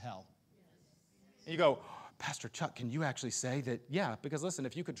depths of hell. And you go, Pastor Chuck, can you actually say that? Yeah, because listen,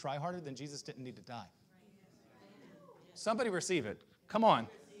 if you could try harder, then Jesus didn't need to die. Somebody receive it. Come on.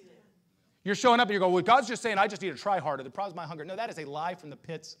 You're showing up and you go, well, God's just saying I just need to try harder. The problem is my hunger. No, that is a lie from the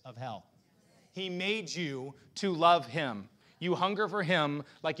pits of hell. He made you to love him. You hunger for him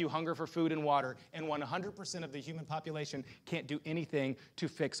like you hunger for food and water. And 100% of the human population can't do anything to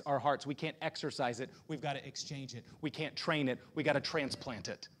fix our hearts. We can't exercise it. We've got to exchange it. We can't train it. We got to transplant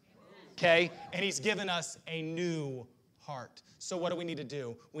it. Okay? And he's given us a new heart. heart. So what do we need to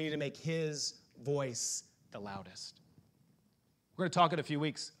do? We need to make his voice the loudest. We're going to talk in a few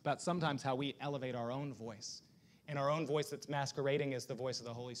weeks about sometimes how we elevate our own voice. And our own voice that's masquerading as the voice of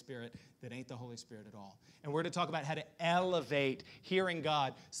the Holy Spirit that ain't the Holy Spirit at all. And we're going to talk about how to elevate hearing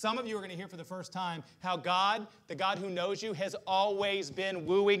God. Some of you are going to hear for the first time how God, the God who knows you, has always been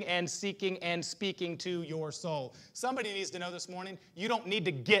wooing and seeking and speaking to your soul. Somebody needs to know this morning, you don't need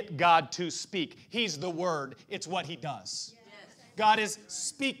to get God to speak. He's the Word. It's what he does. God is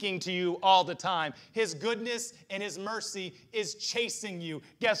speaking to you all the time. His goodness and his mercy is chasing you.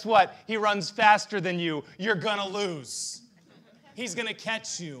 Guess what? He runs faster than you. You're going to lose. He's going to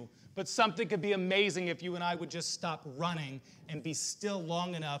catch you. But something could be amazing if you and I would just stop running and be still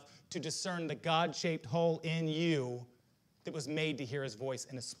long enough to discern the God-shaped hole in you that was made to hear his voice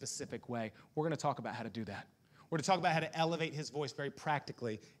in a specific way. We're going to talk about how to do that. We're going to talk about how to elevate his voice very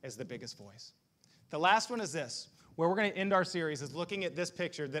practically as the biggest voice. The last one is this. Where we're going to end our series is looking at this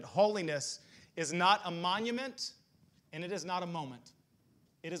picture that holiness is not a monument and it is not a moment.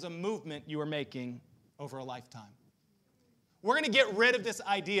 It is a movement you are making over a lifetime. We're going to get rid of this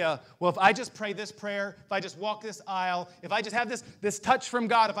idea, well, if I just pray this prayer, if I just walk this aisle, if I just have this touch from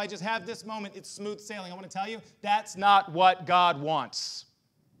God, if I just have this moment, it's smooth sailing. I want to tell you, that's not what God wants.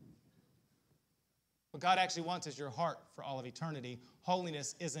 What God actually wants is your heart for all of eternity.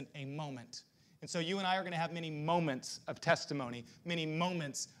 Holiness isn't a moment. And so you and I are going to have many moments of testimony, many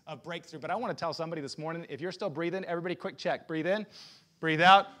moments of breakthrough. But I want to tell somebody this morning, if you're still breathing, everybody quick check. Breathe in, breathe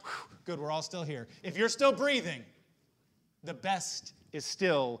out. Good, we're all still here. If you're still breathing, the best is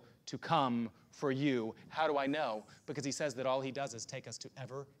still to come for you. How do I know? Because he says that all he does is take us to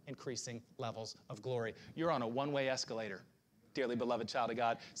ever-increasing levels of glory. You're on a one-way escalator, dearly beloved child of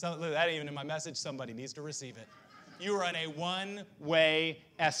God. So that ain't even in my message. Somebody needs to receive it. You are on a one-way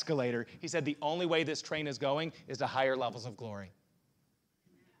escalator. He said the only way this train is going is to higher levels of glory.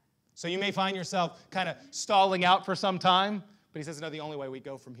 So you may find yourself kind of stalling out for some time, but he says, no, the only way we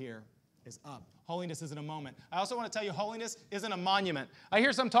go from here is up. Holiness isn't a moment. I also want to tell you, holiness isn't a monument. I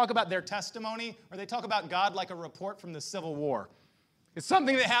hear some talk about their testimony, or they talk about God like a report from the Civil War. It's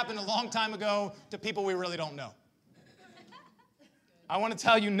something that happened a long time ago to people we really don't know. I want to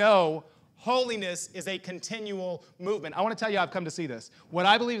tell you, no. Holiness is a continual movement. I want to tell you I've come to see this. What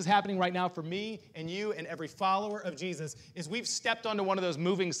I believe is happening right now for me and you and every follower of Jesus is we've stepped onto one of those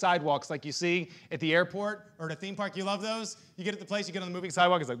moving sidewalks like you see at the airport or at a theme park. You love those? You get at the place, you get on the moving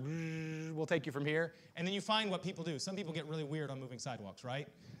sidewalk, it's like, we'll take you from here. And then you find what people do. Some people get really weird on moving sidewalks, right?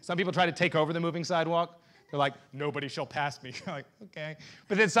 Some people try to take over the moving sidewalk. They're like, nobody shall pass me. You're like, okay.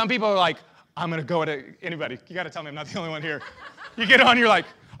 But then some people are like, I'm going to go to anybody. You got to tell me I'm not the only one here. You get on, you're like,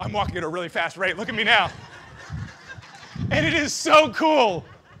 I'm walking at a really fast rate. Look at me now. And it is so cool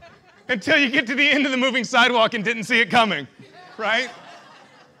until you get to the end of the moving sidewalk and didn't see it coming, right?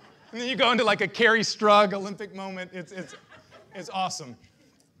 And then you go into like a Carrie Strug Olympic moment. It's awesome.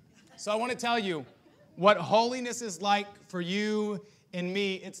 So I want to tell you what holiness is like for you and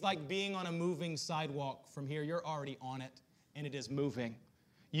me. It's like being on a moving sidewalk from here. You're already on it, and it is moving.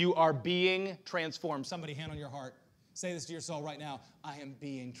 You are being transformed. Somebody hand on your heart. Say this to your soul right now. I am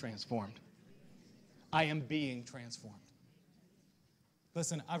being transformed. I am being transformed.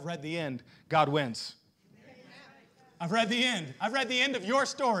 Listen, I've read the end. God wins. I've read the end. I've read the end of your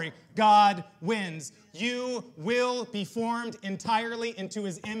story. God wins. You will be formed entirely into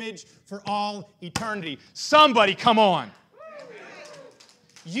his image for all eternity. Somebody come on.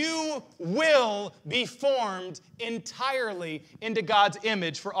 You will be formed entirely into God's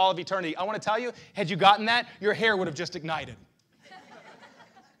image for all of eternity. I want to tell you, had you gotten that, your hair would have just ignited.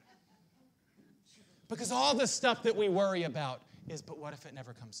 Because all the stuff that we worry about is, but what if it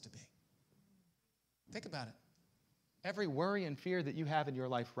never comes to be? Think about it. Every worry and fear that you have in your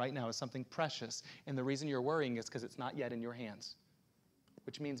life right now is something precious, and the reason you're worrying is because it's not yet in your hands,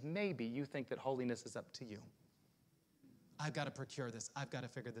 which means maybe you think that holiness is up to you. I've got to procure this. I've got to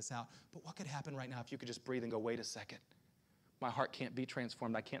figure this out. But what could happen right now if you could just breathe and go, wait a second. My heart can't be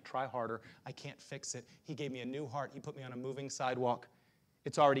transformed. I can't try harder. I can't fix it. He gave me a new heart. He put me on a moving sidewalk.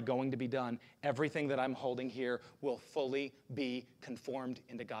 It's already going to be done. Everything that I'm holding here will fully be conformed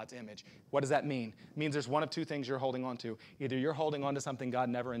into God's image. What does that mean? It means there's one of two things you're holding on to. Either you're holding on to something God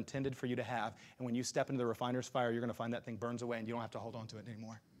never intended for you to have, and when you step into the refiner's fire, you're going to find that thing burns away and you don't have to hold on to it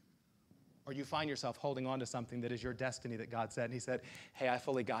anymore. Or you find yourself holding on to something that is your destiny that God said. And he said, hey, I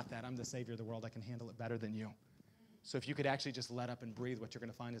fully got that. I'm the Savior of the world. I can handle it better than you. So if you could actually just let up and breathe, what you're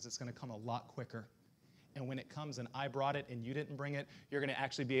going to find is it's going to come a lot quicker. And when it comes and I brought it and you didn't bring it, you're going to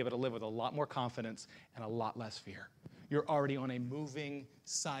actually be able to live with a lot more confidence and a lot less fear. You're already on a moving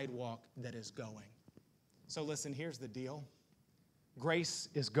sidewalk that is going. So listen, here's the deal. Grace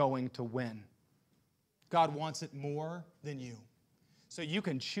is going to win. God wants it more than you. So you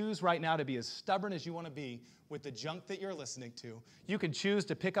can choose right now to be as stubborn as you want to be with the junk that you're listening to. You can choose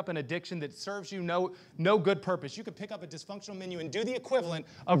to pick up an addiction that serves you no good purpose. You can pick up a dysfunctional menu and do the equivalent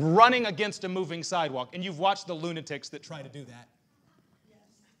of running against a moving sidewalk. And you've watched the lunatics that try to do that. Yes.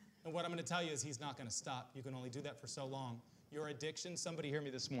 And what I'm going to tell you is he's not going to stop. You can only do that for so long. Your addiction, somebody hear me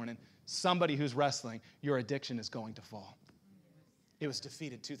this morning, somebody who's wrestling, your addiction is going to fall. It was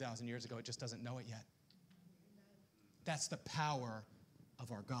defeated 2,000 years ago. It just doesn't know it yet. That's the power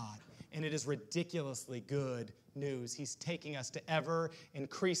of our God. And it is ridiculously good news. He's taking us to ever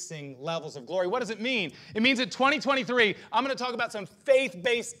increasing levels of glory. What does it mean? It means in 2023, I'm going to talk about some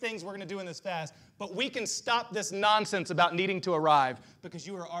faith-based things we're going to do in this fast, but we can stop this nonsense about needing to arrive because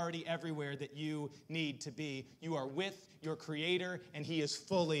you are already everywhere that you need to be. You are with your Creator, and He is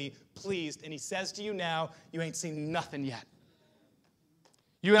fully pleased. And He says to you now, you ain't seen nothing yet.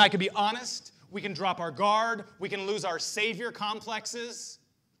 You and I can be honest. We can drop our guard. We can lose our Savior complexes.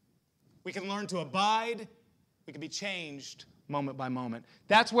 We can learn to abide. We can be changed moment by moment.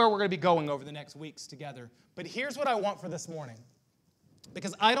 That's where we're going to be going over the next weeks together. But here's what I want for this morning.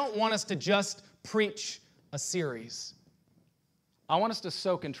 Because I don't want us to just preach a series. I want us to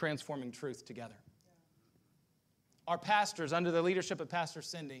soak in transforming truth together. Our pastors, under the leadership of Pastor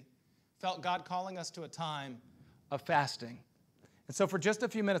Cindy, felt God calling us to a time of fasting. And so for just a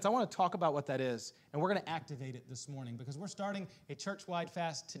few minutes, I want to talk about what that is. And we're going to activate it this morning because we're starting a church-wide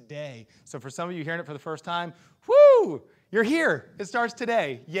fast today. So for some of you hearing it for the first time, whoo, you're here. It starts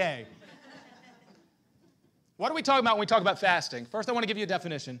today. Yay. What are we talking about when we talk about fasting? First, I want to give you a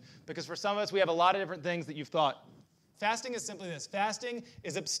definition because for some of us, we have a lot of different things that you've thought. Fasting is simply this. Fasting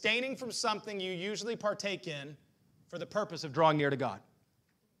is abstaining from something you usually partake in for the purpose of drawing near to God.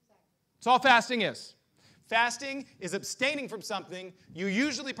 That's all fasting is. Fasting is abstaining from something you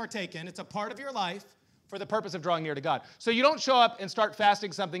usually partake in. It's a part of your life for the purpose of drawing near to God. So you don't show up and start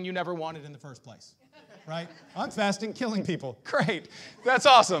fasting something you never wanted in the first place, right? I'm fasting killing people. Great. That's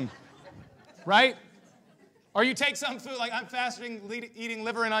awesome, right? Or you take some food like I'm fasting eating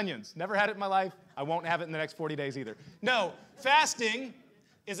liver and onions. Never had it in my life. I won't have it in the next 40 days either. No, fasting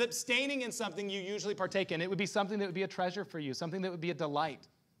is abstaining in something you usually partake in. It would be something that would be a treasure for you, something that would be a delight,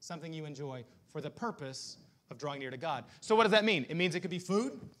 something you enjoy for the purpose of drawing near to God. So what does that mean? It means it could be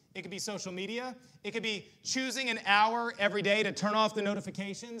food. It could be social media. It could be choosing an hour every day to turn off the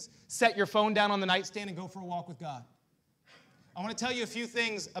notifications, set your phone down on the nightstand, and go for a walk with God. I want to tell you a few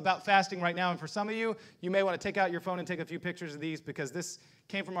things about fasting right now. And for some of you, you may want to take out your phone and take a few pictures of these because this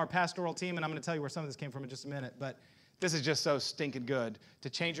came from our pastoral team, and I'm going to tell you where some of this came from in just a minute. But this is just so stinking good to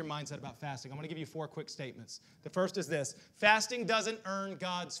change your mindset about fasting. I'm going to give you 4 quick statements. The first is this. Fasting doesn't earn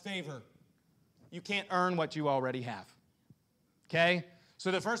God's favor. You can't earn what you already have. Okay? So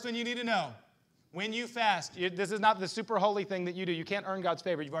the first one you need to know, when you fast, this is not the super holy thing that you do. You can't earn God's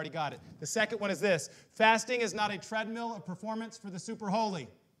favor. You've already got it. The second one is this. Fasting is not a treadmill of performance for the super holy,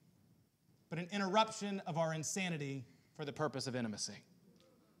 but an interruption of our insanity for the purpose of intimacy.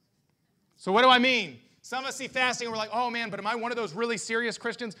 So what do I mean? Some of us see fasting and we're like, oh man, but am I one of those really serious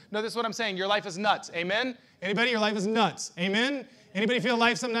Christians? No, this is what I'm saying. Your life is nuts. Amen? Anybody? Your life is nuts. Amen? Anybody feel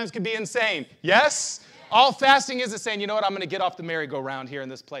life sometimes could be insane? Yes? All fasting is saying, you know what, I'm going to get off the merry-go-round here in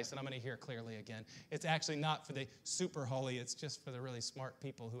this place and I'm going to hear clearly again. It's actually not for the super holy. It's just for the really smart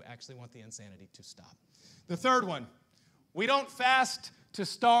people who actually want the insanity to stop. The third one, we don't fast to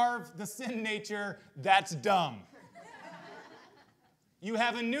starve the sin nature. That's dumb. You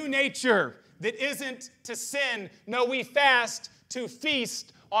have a new nature that isn't to sin. No, we fast to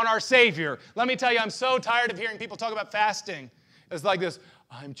feast on our Savior. Let me tell you, I'm so tired of hearing people talk about fasting. It's like this,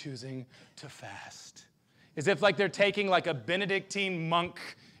 I'm choosing to fast. As if like they're taking like a Benedictine monk,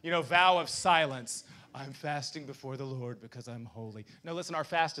 vow of silence. I'm fasting before the Lord because I'm holy. No, listen, our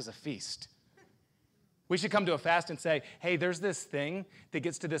fast is a feast. We should come to a fast and say, hey, there's this thing that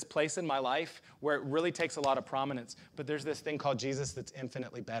gets to this place in my life where it really takes a lot of prominence, but there's this thing called Jesus that's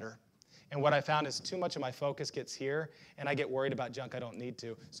infinitely better. And what I found is too much of my focus gets here, and I get worried about junk I don't need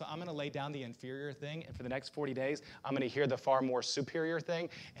to. So I'm going to lay down the inferior thing, and for the next 40 days, I'm going to hear the far more superior thing.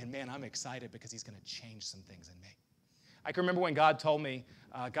 And man, I'm excited because he's going to change some things in me. I can remember when God told me,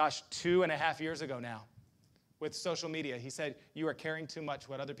 2.5 years ago now, with social media, he said, you are caring too much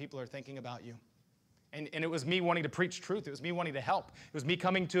what other people are thinking about you. And it was me wanting to preach truth. It was me wanting to help. It was me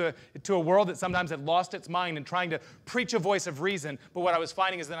coming to a world that sometimes had lost its mind and trying to preach a voice of reason. But what I was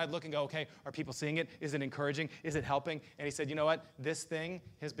finding is then I'd look and go, okay, are people seeing it? Is it encouraging? Is it helping? And he said, you know what? This thing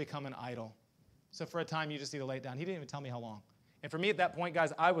has become an idol. So for a time, you just need to lay it down. He didn't even tell me how long. And for me at that point,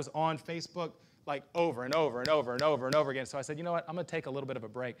 guys, I was on Facebook like over and over and over and over and over again. So I said, you know what? I'm going to take a little bit of a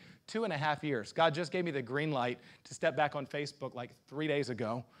break. 2.5 years. God just gave me the green light to step back on Facebook like 3 days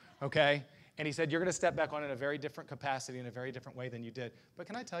ago, okay? And he said, you're going to step back on in a very different capacity, in a very different way than you did. But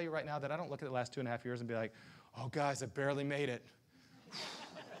can I tell you right now that I don't look at the last 2.5 years and be like, oh, guys, I barely made it.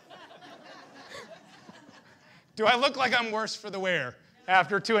 Do I look like I'm worse for the wear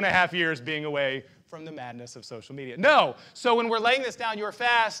after 2.5 years being away from the madness of social media? No. So when we're laying this down, your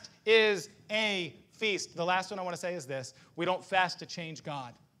fast is a feast. The last one I want to say is this. We don't fast to change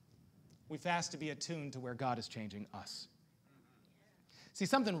God. We fast to be attuned to where God is changing us. See,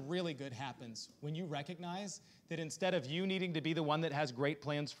 something really good happens when you recognize that instead of you needing to be the one that has great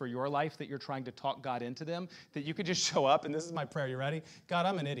plans for your life, that you're trying to talk God into them, that you could just show up, and this is my prayer. You ready? God,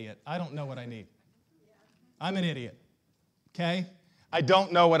 I'm an idiot. I don't know what I need. I'm an idiot, okay? I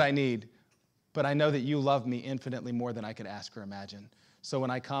don't know what I need, but I know that you love me infinitely more than I could ask or imagine. So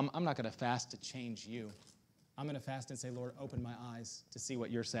when I come, I'm not going to fast to change you. I'm going to fast and say, Lord, open my eyes to see what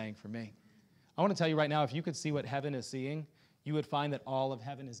you're saying for me. I want to tell you right now, if you could see what heaven is seeing, you would find that all of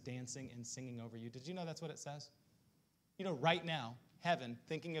heaven is dancing and singing over you. Did you know that's what it says? You know, right now, heaven,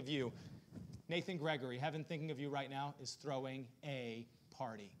 thinking of you, Nathan Gregory, heaven thinking of you right now is throwing a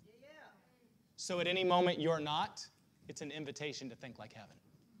party. So at any moment you're not, it's an invitation to think like heaven.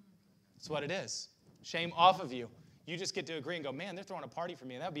 That's what it is. Shame off of you. You just get to agree and go, man, they're throwing a party for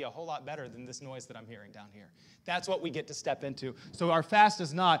me. That would be a whole lot better than this noise that I'm hearing down here. That's what we get to step into. So our fast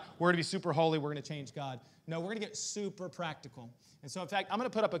is not, we're going to be super holy, we're going to change God. No, we're going to get super practical. And so, in fact, I'm going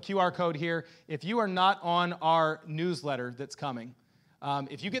to put up a QR code here. If you are not on our newsletter that's coming,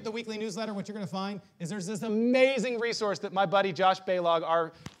 if you get the weekly newsletter, what you're going to find is there's this amazing resource that my buddy Josh Baylog,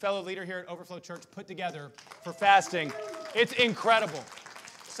 our fellow leader here at Overflow Church, put together for fasting. It's incredible.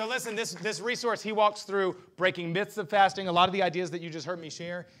 So listen, this resource, he walks through breaking myths of fasting, a lot of the ideas that you just heard me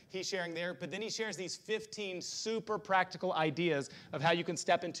share, he's sharing there, but then he shares these 15 super practical ideas of how you can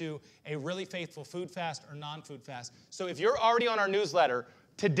step into a really faithful food fast or non-food fast. So if you're already on our newsletter,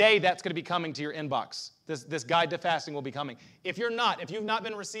 today that's going to be coming to your inbox. This guide to fasting will be coming. If you've not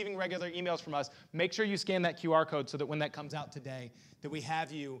been receiving regular emails from us, make sure you scan that QR code so that when that comes out today, that we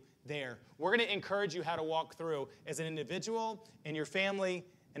have you there. We're going to encourage you how to walk through as an individual, in your family,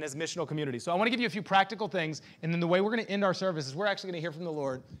 and as a missional community. So I want to give you a few practical things, and then the way we're going to end our service is we're actually going to hear from the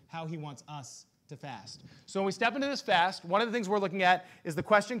Lord how he wants us to fast. So when we step into this fast, one of the things we're looking at is the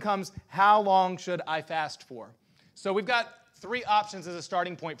question comes, how long should I fast for? So we've got 3 options as a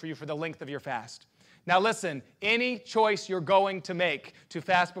starting point for you for the length of your fast. Now listen, any choice you're going to make to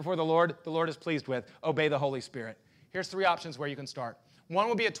fast before the Lord is pleased with. Obey the Holy Spirit. Here's 3 options where you can start. One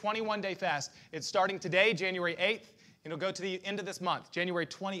will be a 21-day fast. It's starting today, January 8th. It'll go to the end of this month, January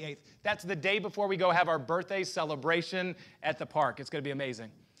 28th. That's the day before we go have our birthday celebration at the park. It's going to be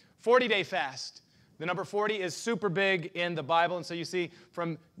amazing. 40-day fast. The number 40 is super big in the Bible. And so you see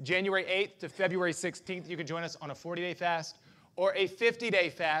from January 8th to February 16th, you can join us on a 40-day fast or a 50-day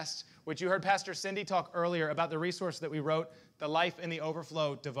fast, which you heard Pastor Cindy talk earlier about the resource that we wrote, the Life in the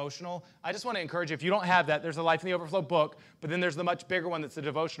Overflow devotional. I just want to encourage you, if you don't have that, there's a Life in the Overflow book, but then there's the much bigger one that's the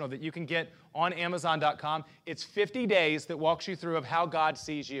devotional that you can get on Amazon.com. It's 50 days that walks you through of how God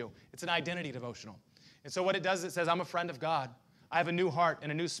sees you. It's an identity devotional. And so what it does is it says, I'm a friend of God. I have a new heart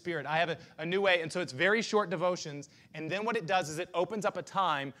and a new spirit. I have a new way. And so it's very short devotions. And then what it does is it opens up a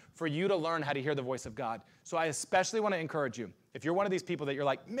time for you to learn how to hear the voice of God. So I especially want to encourage you. If you're one of these people that you're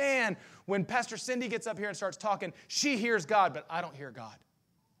like, man, when Pastor Cindy gets up here and starts talking, she hears God, but I don't hear God.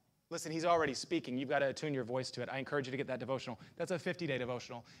 Listen, he's already speaking. You've got to attune your voice to it. I encourage you to get that devotional. That's a 50-day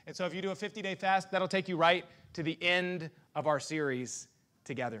devotional. And so if you do a 50-day fast, that'll take you right to the end of our series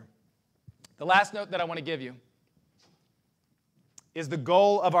together. The last note that I want to give you is the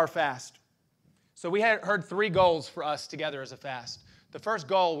goal of our fast. So we had heard 3 goals for us together as a fast. The first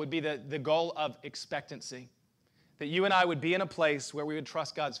goal would be the goal of expectancy, that you and I would be in a place where we would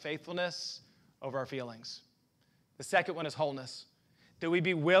trust God's faithfulness over our feelings. The second one is wholeness, that we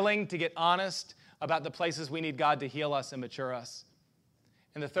be willing to get honest about the places we need God to heal us and mature us.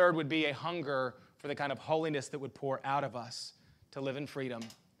 And the third would be a hunger for the kind of holiness that would pour out of us to live in freedom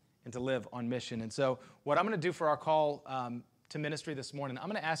and to live on mission. And so what I'm going to do for our call to ministry this morning, I'm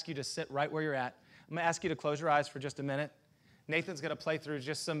going to ask you to sit right where you're at. I'm going to ask you to close your eyes for just a minute. Nathan's going to play through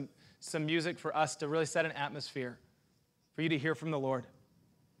just some music for us to really set an atmosphere for you to hear from the Lord.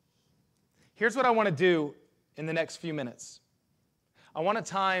 Here's what I want to do in the next few minutes. I want a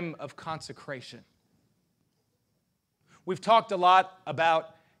time of consecration. We've talked a lot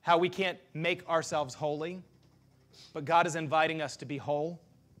about how we can't make ourselves holy, but God is inviting us to be whole.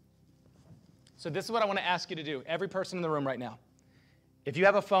 So this is what I want to ask you to do, every person in the room right now. If you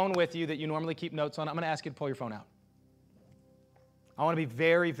have a phone with you that you normally keep notes on, I'm going to ask you to pull your phone out. I want to be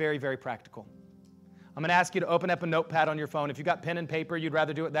very, very, very practical. I'm going to ask you to open up a notepad on your phone. If you've got pen and paper, you'd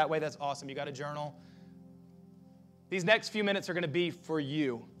rather do it that way, that's awesome. You got a journal. These next few minutes are going to be for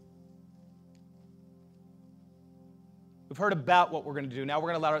you. We've heard about what we're going to do. Now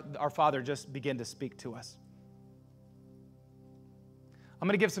we're going to let our Father just begin to speak to us. I'm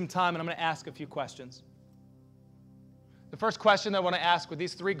going to give some time, and I'm going to ask a few questions. The first question that I want to ask with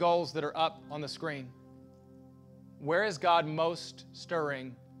these 3 goals that are up on the screen: where is God most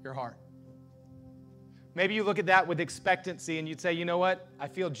stirring your heart? Maybe you look at that with expectancy and you'd say, you know what? I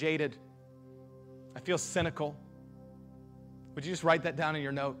feel jaded. I feel cynical. Would you just write that down in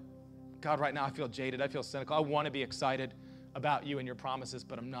your note? God, right now I feel jaded. I feel cynical. I want to be excited about you and your promises,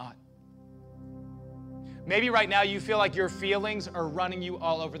 but I'm not. Maybe right now you feel like your feelings are running you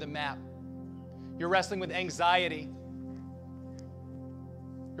all over the map. You're wrestling with anxiety.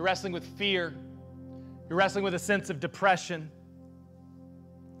 You're wrestling with fear. You're wrestling with a sense of depression.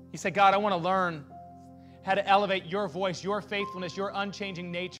 You say, God, I want to learn how to elevate your voice, your faithfulness, your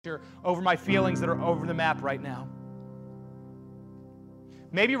unchanging nature over my feelings that are over the map right now.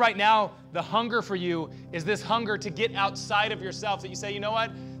 Maybe right now the hunger for you is this hunger to get outside of yourself, that you say, you know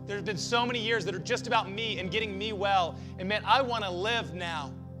what? There's been so many years that are just about me and getting me well. And man, I want to live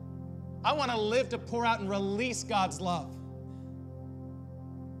now. I want to live to pour out and release God's love.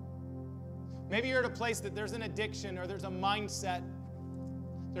 Maybe you're at a place that there's an addiction or there's a mindset.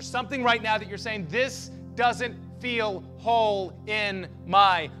 There's something right now that you're saying, this doesn't feel whole in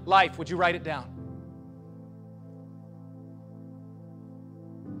my life. Would you write it down?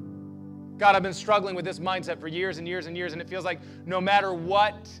 God, I've been struggling with this mindset for years and years and years, and it feels like no matter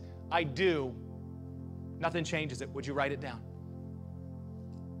what I do, nothing changes it. Would you write it down?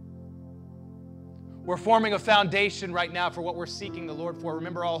 We're forming a foundation right now for what we're seeking the Lord for.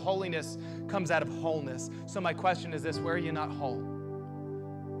 Remember, all holiness comes out of wholeness. So my question is this: where are you not whole?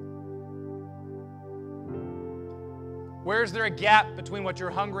 Where is there a gap between what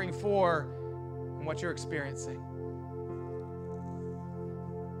you're hungering for and what you're experiencing?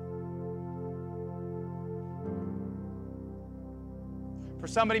 For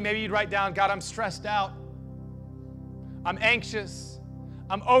somebody, maybe you'd write down, God, I'm stressed out. I'm anxious.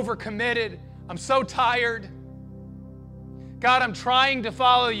 I'm overcommitted. I'm so tired. God, I'm trying to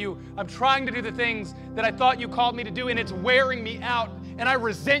follow you. I'm trying to do the things that I thought you called me to do, and it's wearing me out, and I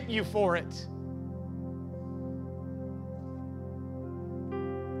resent you for it.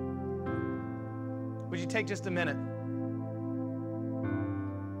 Would you take just a minute?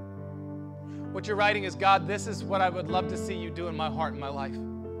 What you're writing is, God, this is what I would love to see you do in my heart and my life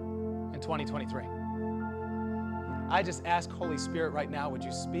in 2023. I just ask, Holy Spirit, right now, would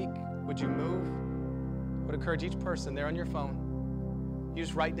you speak? Would you move? I would encourage each person there on your phone. You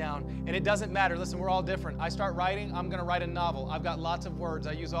just write down. And it doesn't matter. Listen, we're all different. I start writing, I'm going to write a novel. I've got lots of words.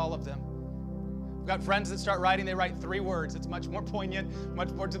 I use all of them. I've got friends that start writing, they write 3 words. It's much more poignant, much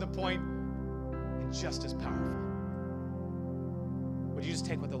more to the point, and just as powerful. Would you just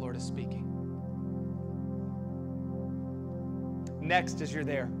take what the Lord is speaking? Next, as you're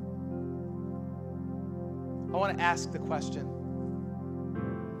there, I want to ask the question,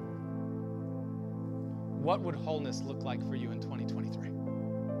 what would wholeness look like for you in 2023?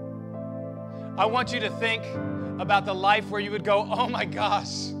 I want you to think about the life where you would go, oh my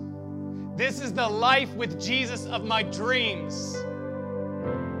gosh, this is the life with Jesus of my dreams.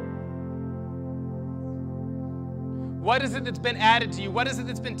 What is it that's been added to you? What is it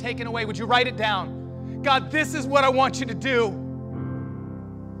that's been taken away? Would you write it down? God, this is what I want you to do.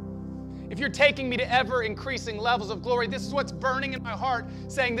 If you're taking me to ever increasing levels of glory, this is what's burning in my heart,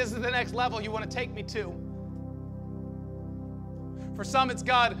 saying this is the next level you want to take me to. For some, it's,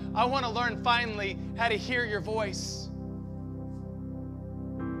 God, I want to learn finally how to hear your voice.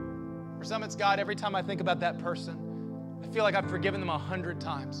 For some, it's, God, every time I think about that person, I feel like I've forgiven them 100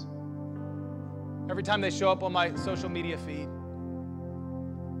 times. Every time they show up on my social media feed,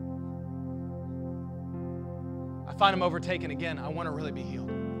 I find them overtaken again. I want to really be healed.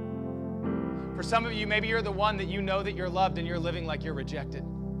 For some of you, maybe you're the one that you know that you're loved and you're living like you're rejected.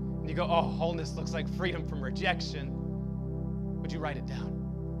 And you go, oh, wholeness looks like freedom from rejection. Would you write it down?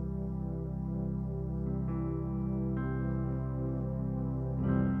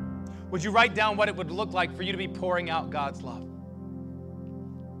 Would you write down what it would look like for you to be pouring out God's love?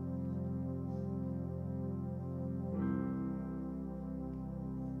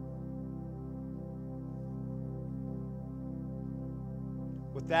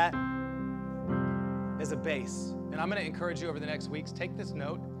 With that as a base, and I'm going to encourage you over the next weeks, take this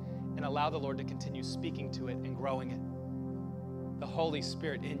note and allow the Lord to continue speaking to it and growing it. The Holy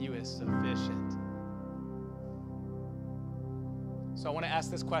Spirit in you is sufficient. So I want to ask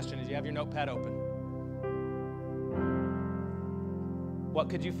this question as you have your notepad open. What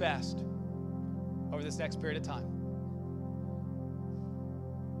could you fast over this next period of time?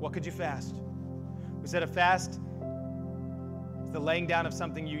 What could you fast? We said a fast is the laying down of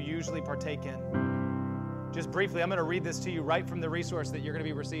something you usually partake in. Just briefly, I'm going to read this to you right from the resource that you're going to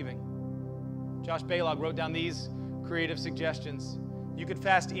be receiving. Josh Balog wrote down these creative suggestions. You could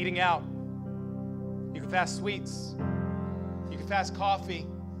fast eating out. You could fast sweets. You could fast coffee.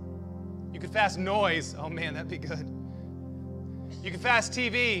 You could fast noise. Oh man, that'd be good. You could fast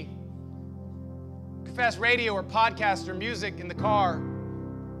TV. You could fast radio or podcast or music in the car.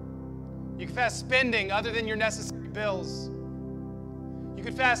 You could fast spending other than your necessary bills. You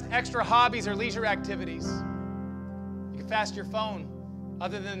could fast extra hobbies or leisure activities. You could fast your phone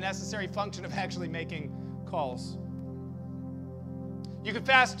other than the necessary function of actually making calls. You could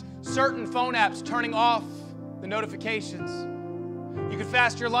fast certain phone apps, turning off the notifications. You could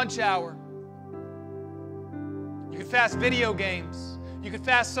fast your lunch hour. You could fast video games. You could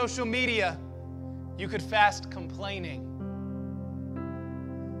fast social media. You could fast complaining.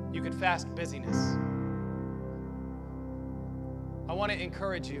 You could fast busyness. I want to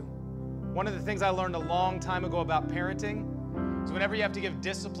encourage you. One of the things I learned a long time ago about parenting is whenever you have to give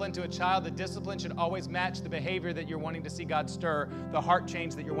discipline to a child, the discipline should always match the behavior that you're wanting to see God stir, the heart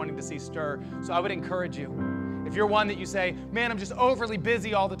change that you're wanting to see stir. So I would encourage you. If you're one that you say, man, I'm just overly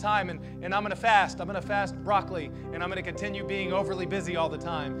busy all the time and I'm going to fast broccoli and I'm going to continue being overly busy all the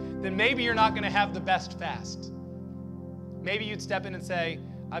time, then maybe you're not going to have the best fast. Maybe you'd step in and say,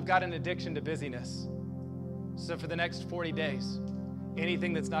 I've got an addiction to busyness. So for the next 40 days,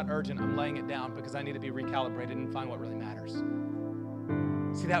 anything that's not urgent, I'm laying it down because I need to be recalibrated and find what really matters.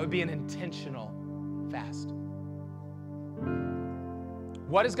 See, that would be an intentional fast.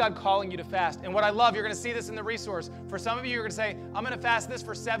 What is God calling you to fast? And what I love, you're going to see this in the resource. For some of you, you're going to say, I'm going to fast this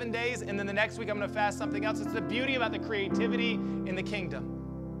for 7 days, and then the next week I'm going to fast something else. It's the beauty about the creativity in the kingdom.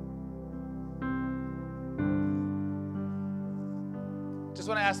 Just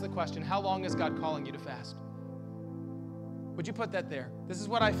want to ask the question, how long is God calling you to fast? Would you put that there? This is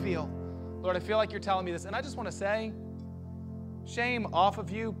what I feel. Lord, I feel like you're telling me this. And I just want to say, shame off of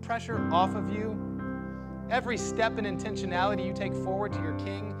you, pressure off of you. Every step and intentionality you take forward to your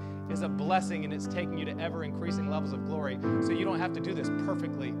King is a blessing, and it's taking you to ever-increasing levels of glory, so you don't have to do this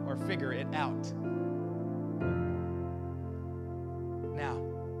perfectly or figure it out. Now,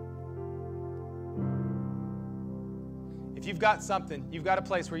 if you've got something, you've got a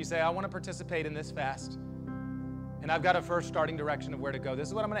place where you say, I want to participate in this fast, and I've got a first starting direction of where to go. This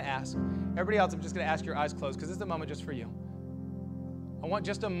is what I'm going to ask. Everybody else, I'm just going to ask your eyes closed because this is a moment just for you. I want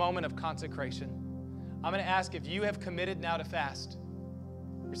just a moment of consecration. I'm going to ask if you have committed now to fast.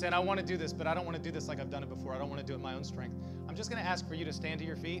 You're saying, I want to do this, but I don't want to do this like I've done it before. I don't want to do it in my own strength. I'm just going to ask for you to stand to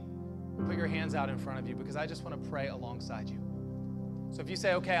your feet and put your hands out in front of you because I just want to pray alongside you. So if you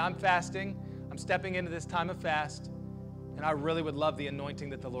say, okay, I'm fasting, I'm stepping into this time of fast, and I really would love the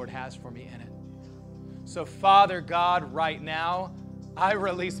anointing that the Lord has for me in it. So Father God, right now, I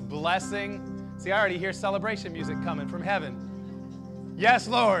release blessing. See, I already hear celebration music coming from heaven. Yes,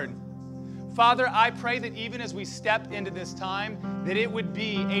 Lord. Father, I pray that even as we step into this time, that it would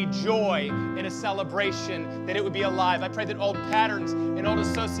be a joy and a celebration, that it would be alive. I pray that old patterns and old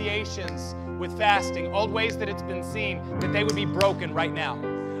associations with fasting, old ways that it's been seen, that they would be broken right now.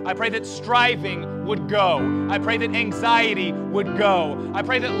 I pray that striving would go. I pray that anxiety would go. I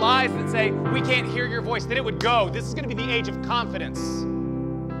pray that lies that say, we can't hear your voice, that it would go. This is going to be the age of confidence.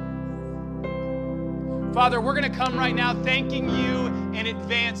 Father, we're going to come right now thanking you in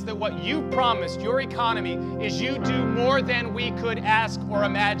advance that what you promised, your economy, is you do more than we could ask or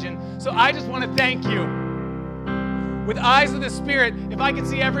imagine. So I just want to thank you. With eyes of the Spirit, if I could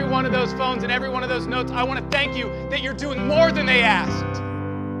see every one of those phones and every one of those notes, I want to thank you that you're doing more than they asked.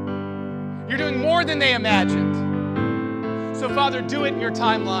 You're doing more than they imagined. So Father, do it in your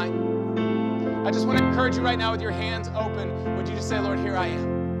timeline. I just want to encourage you right now with your hands open. Would you just say, Lord, here I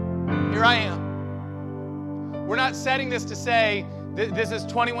am. Here I am. We're not setting this to say this is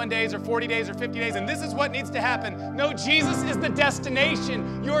 21 days or 40 days or 50 days and this is what needs to happen. No, Jesus is the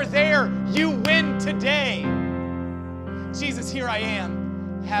destination. You're there. You win today. Jesus, here I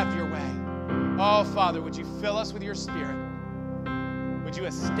am. Have your way. Oh, Father, would you fill us with your Spirit? Would you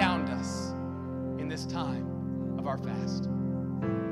astound us in this time of our fast?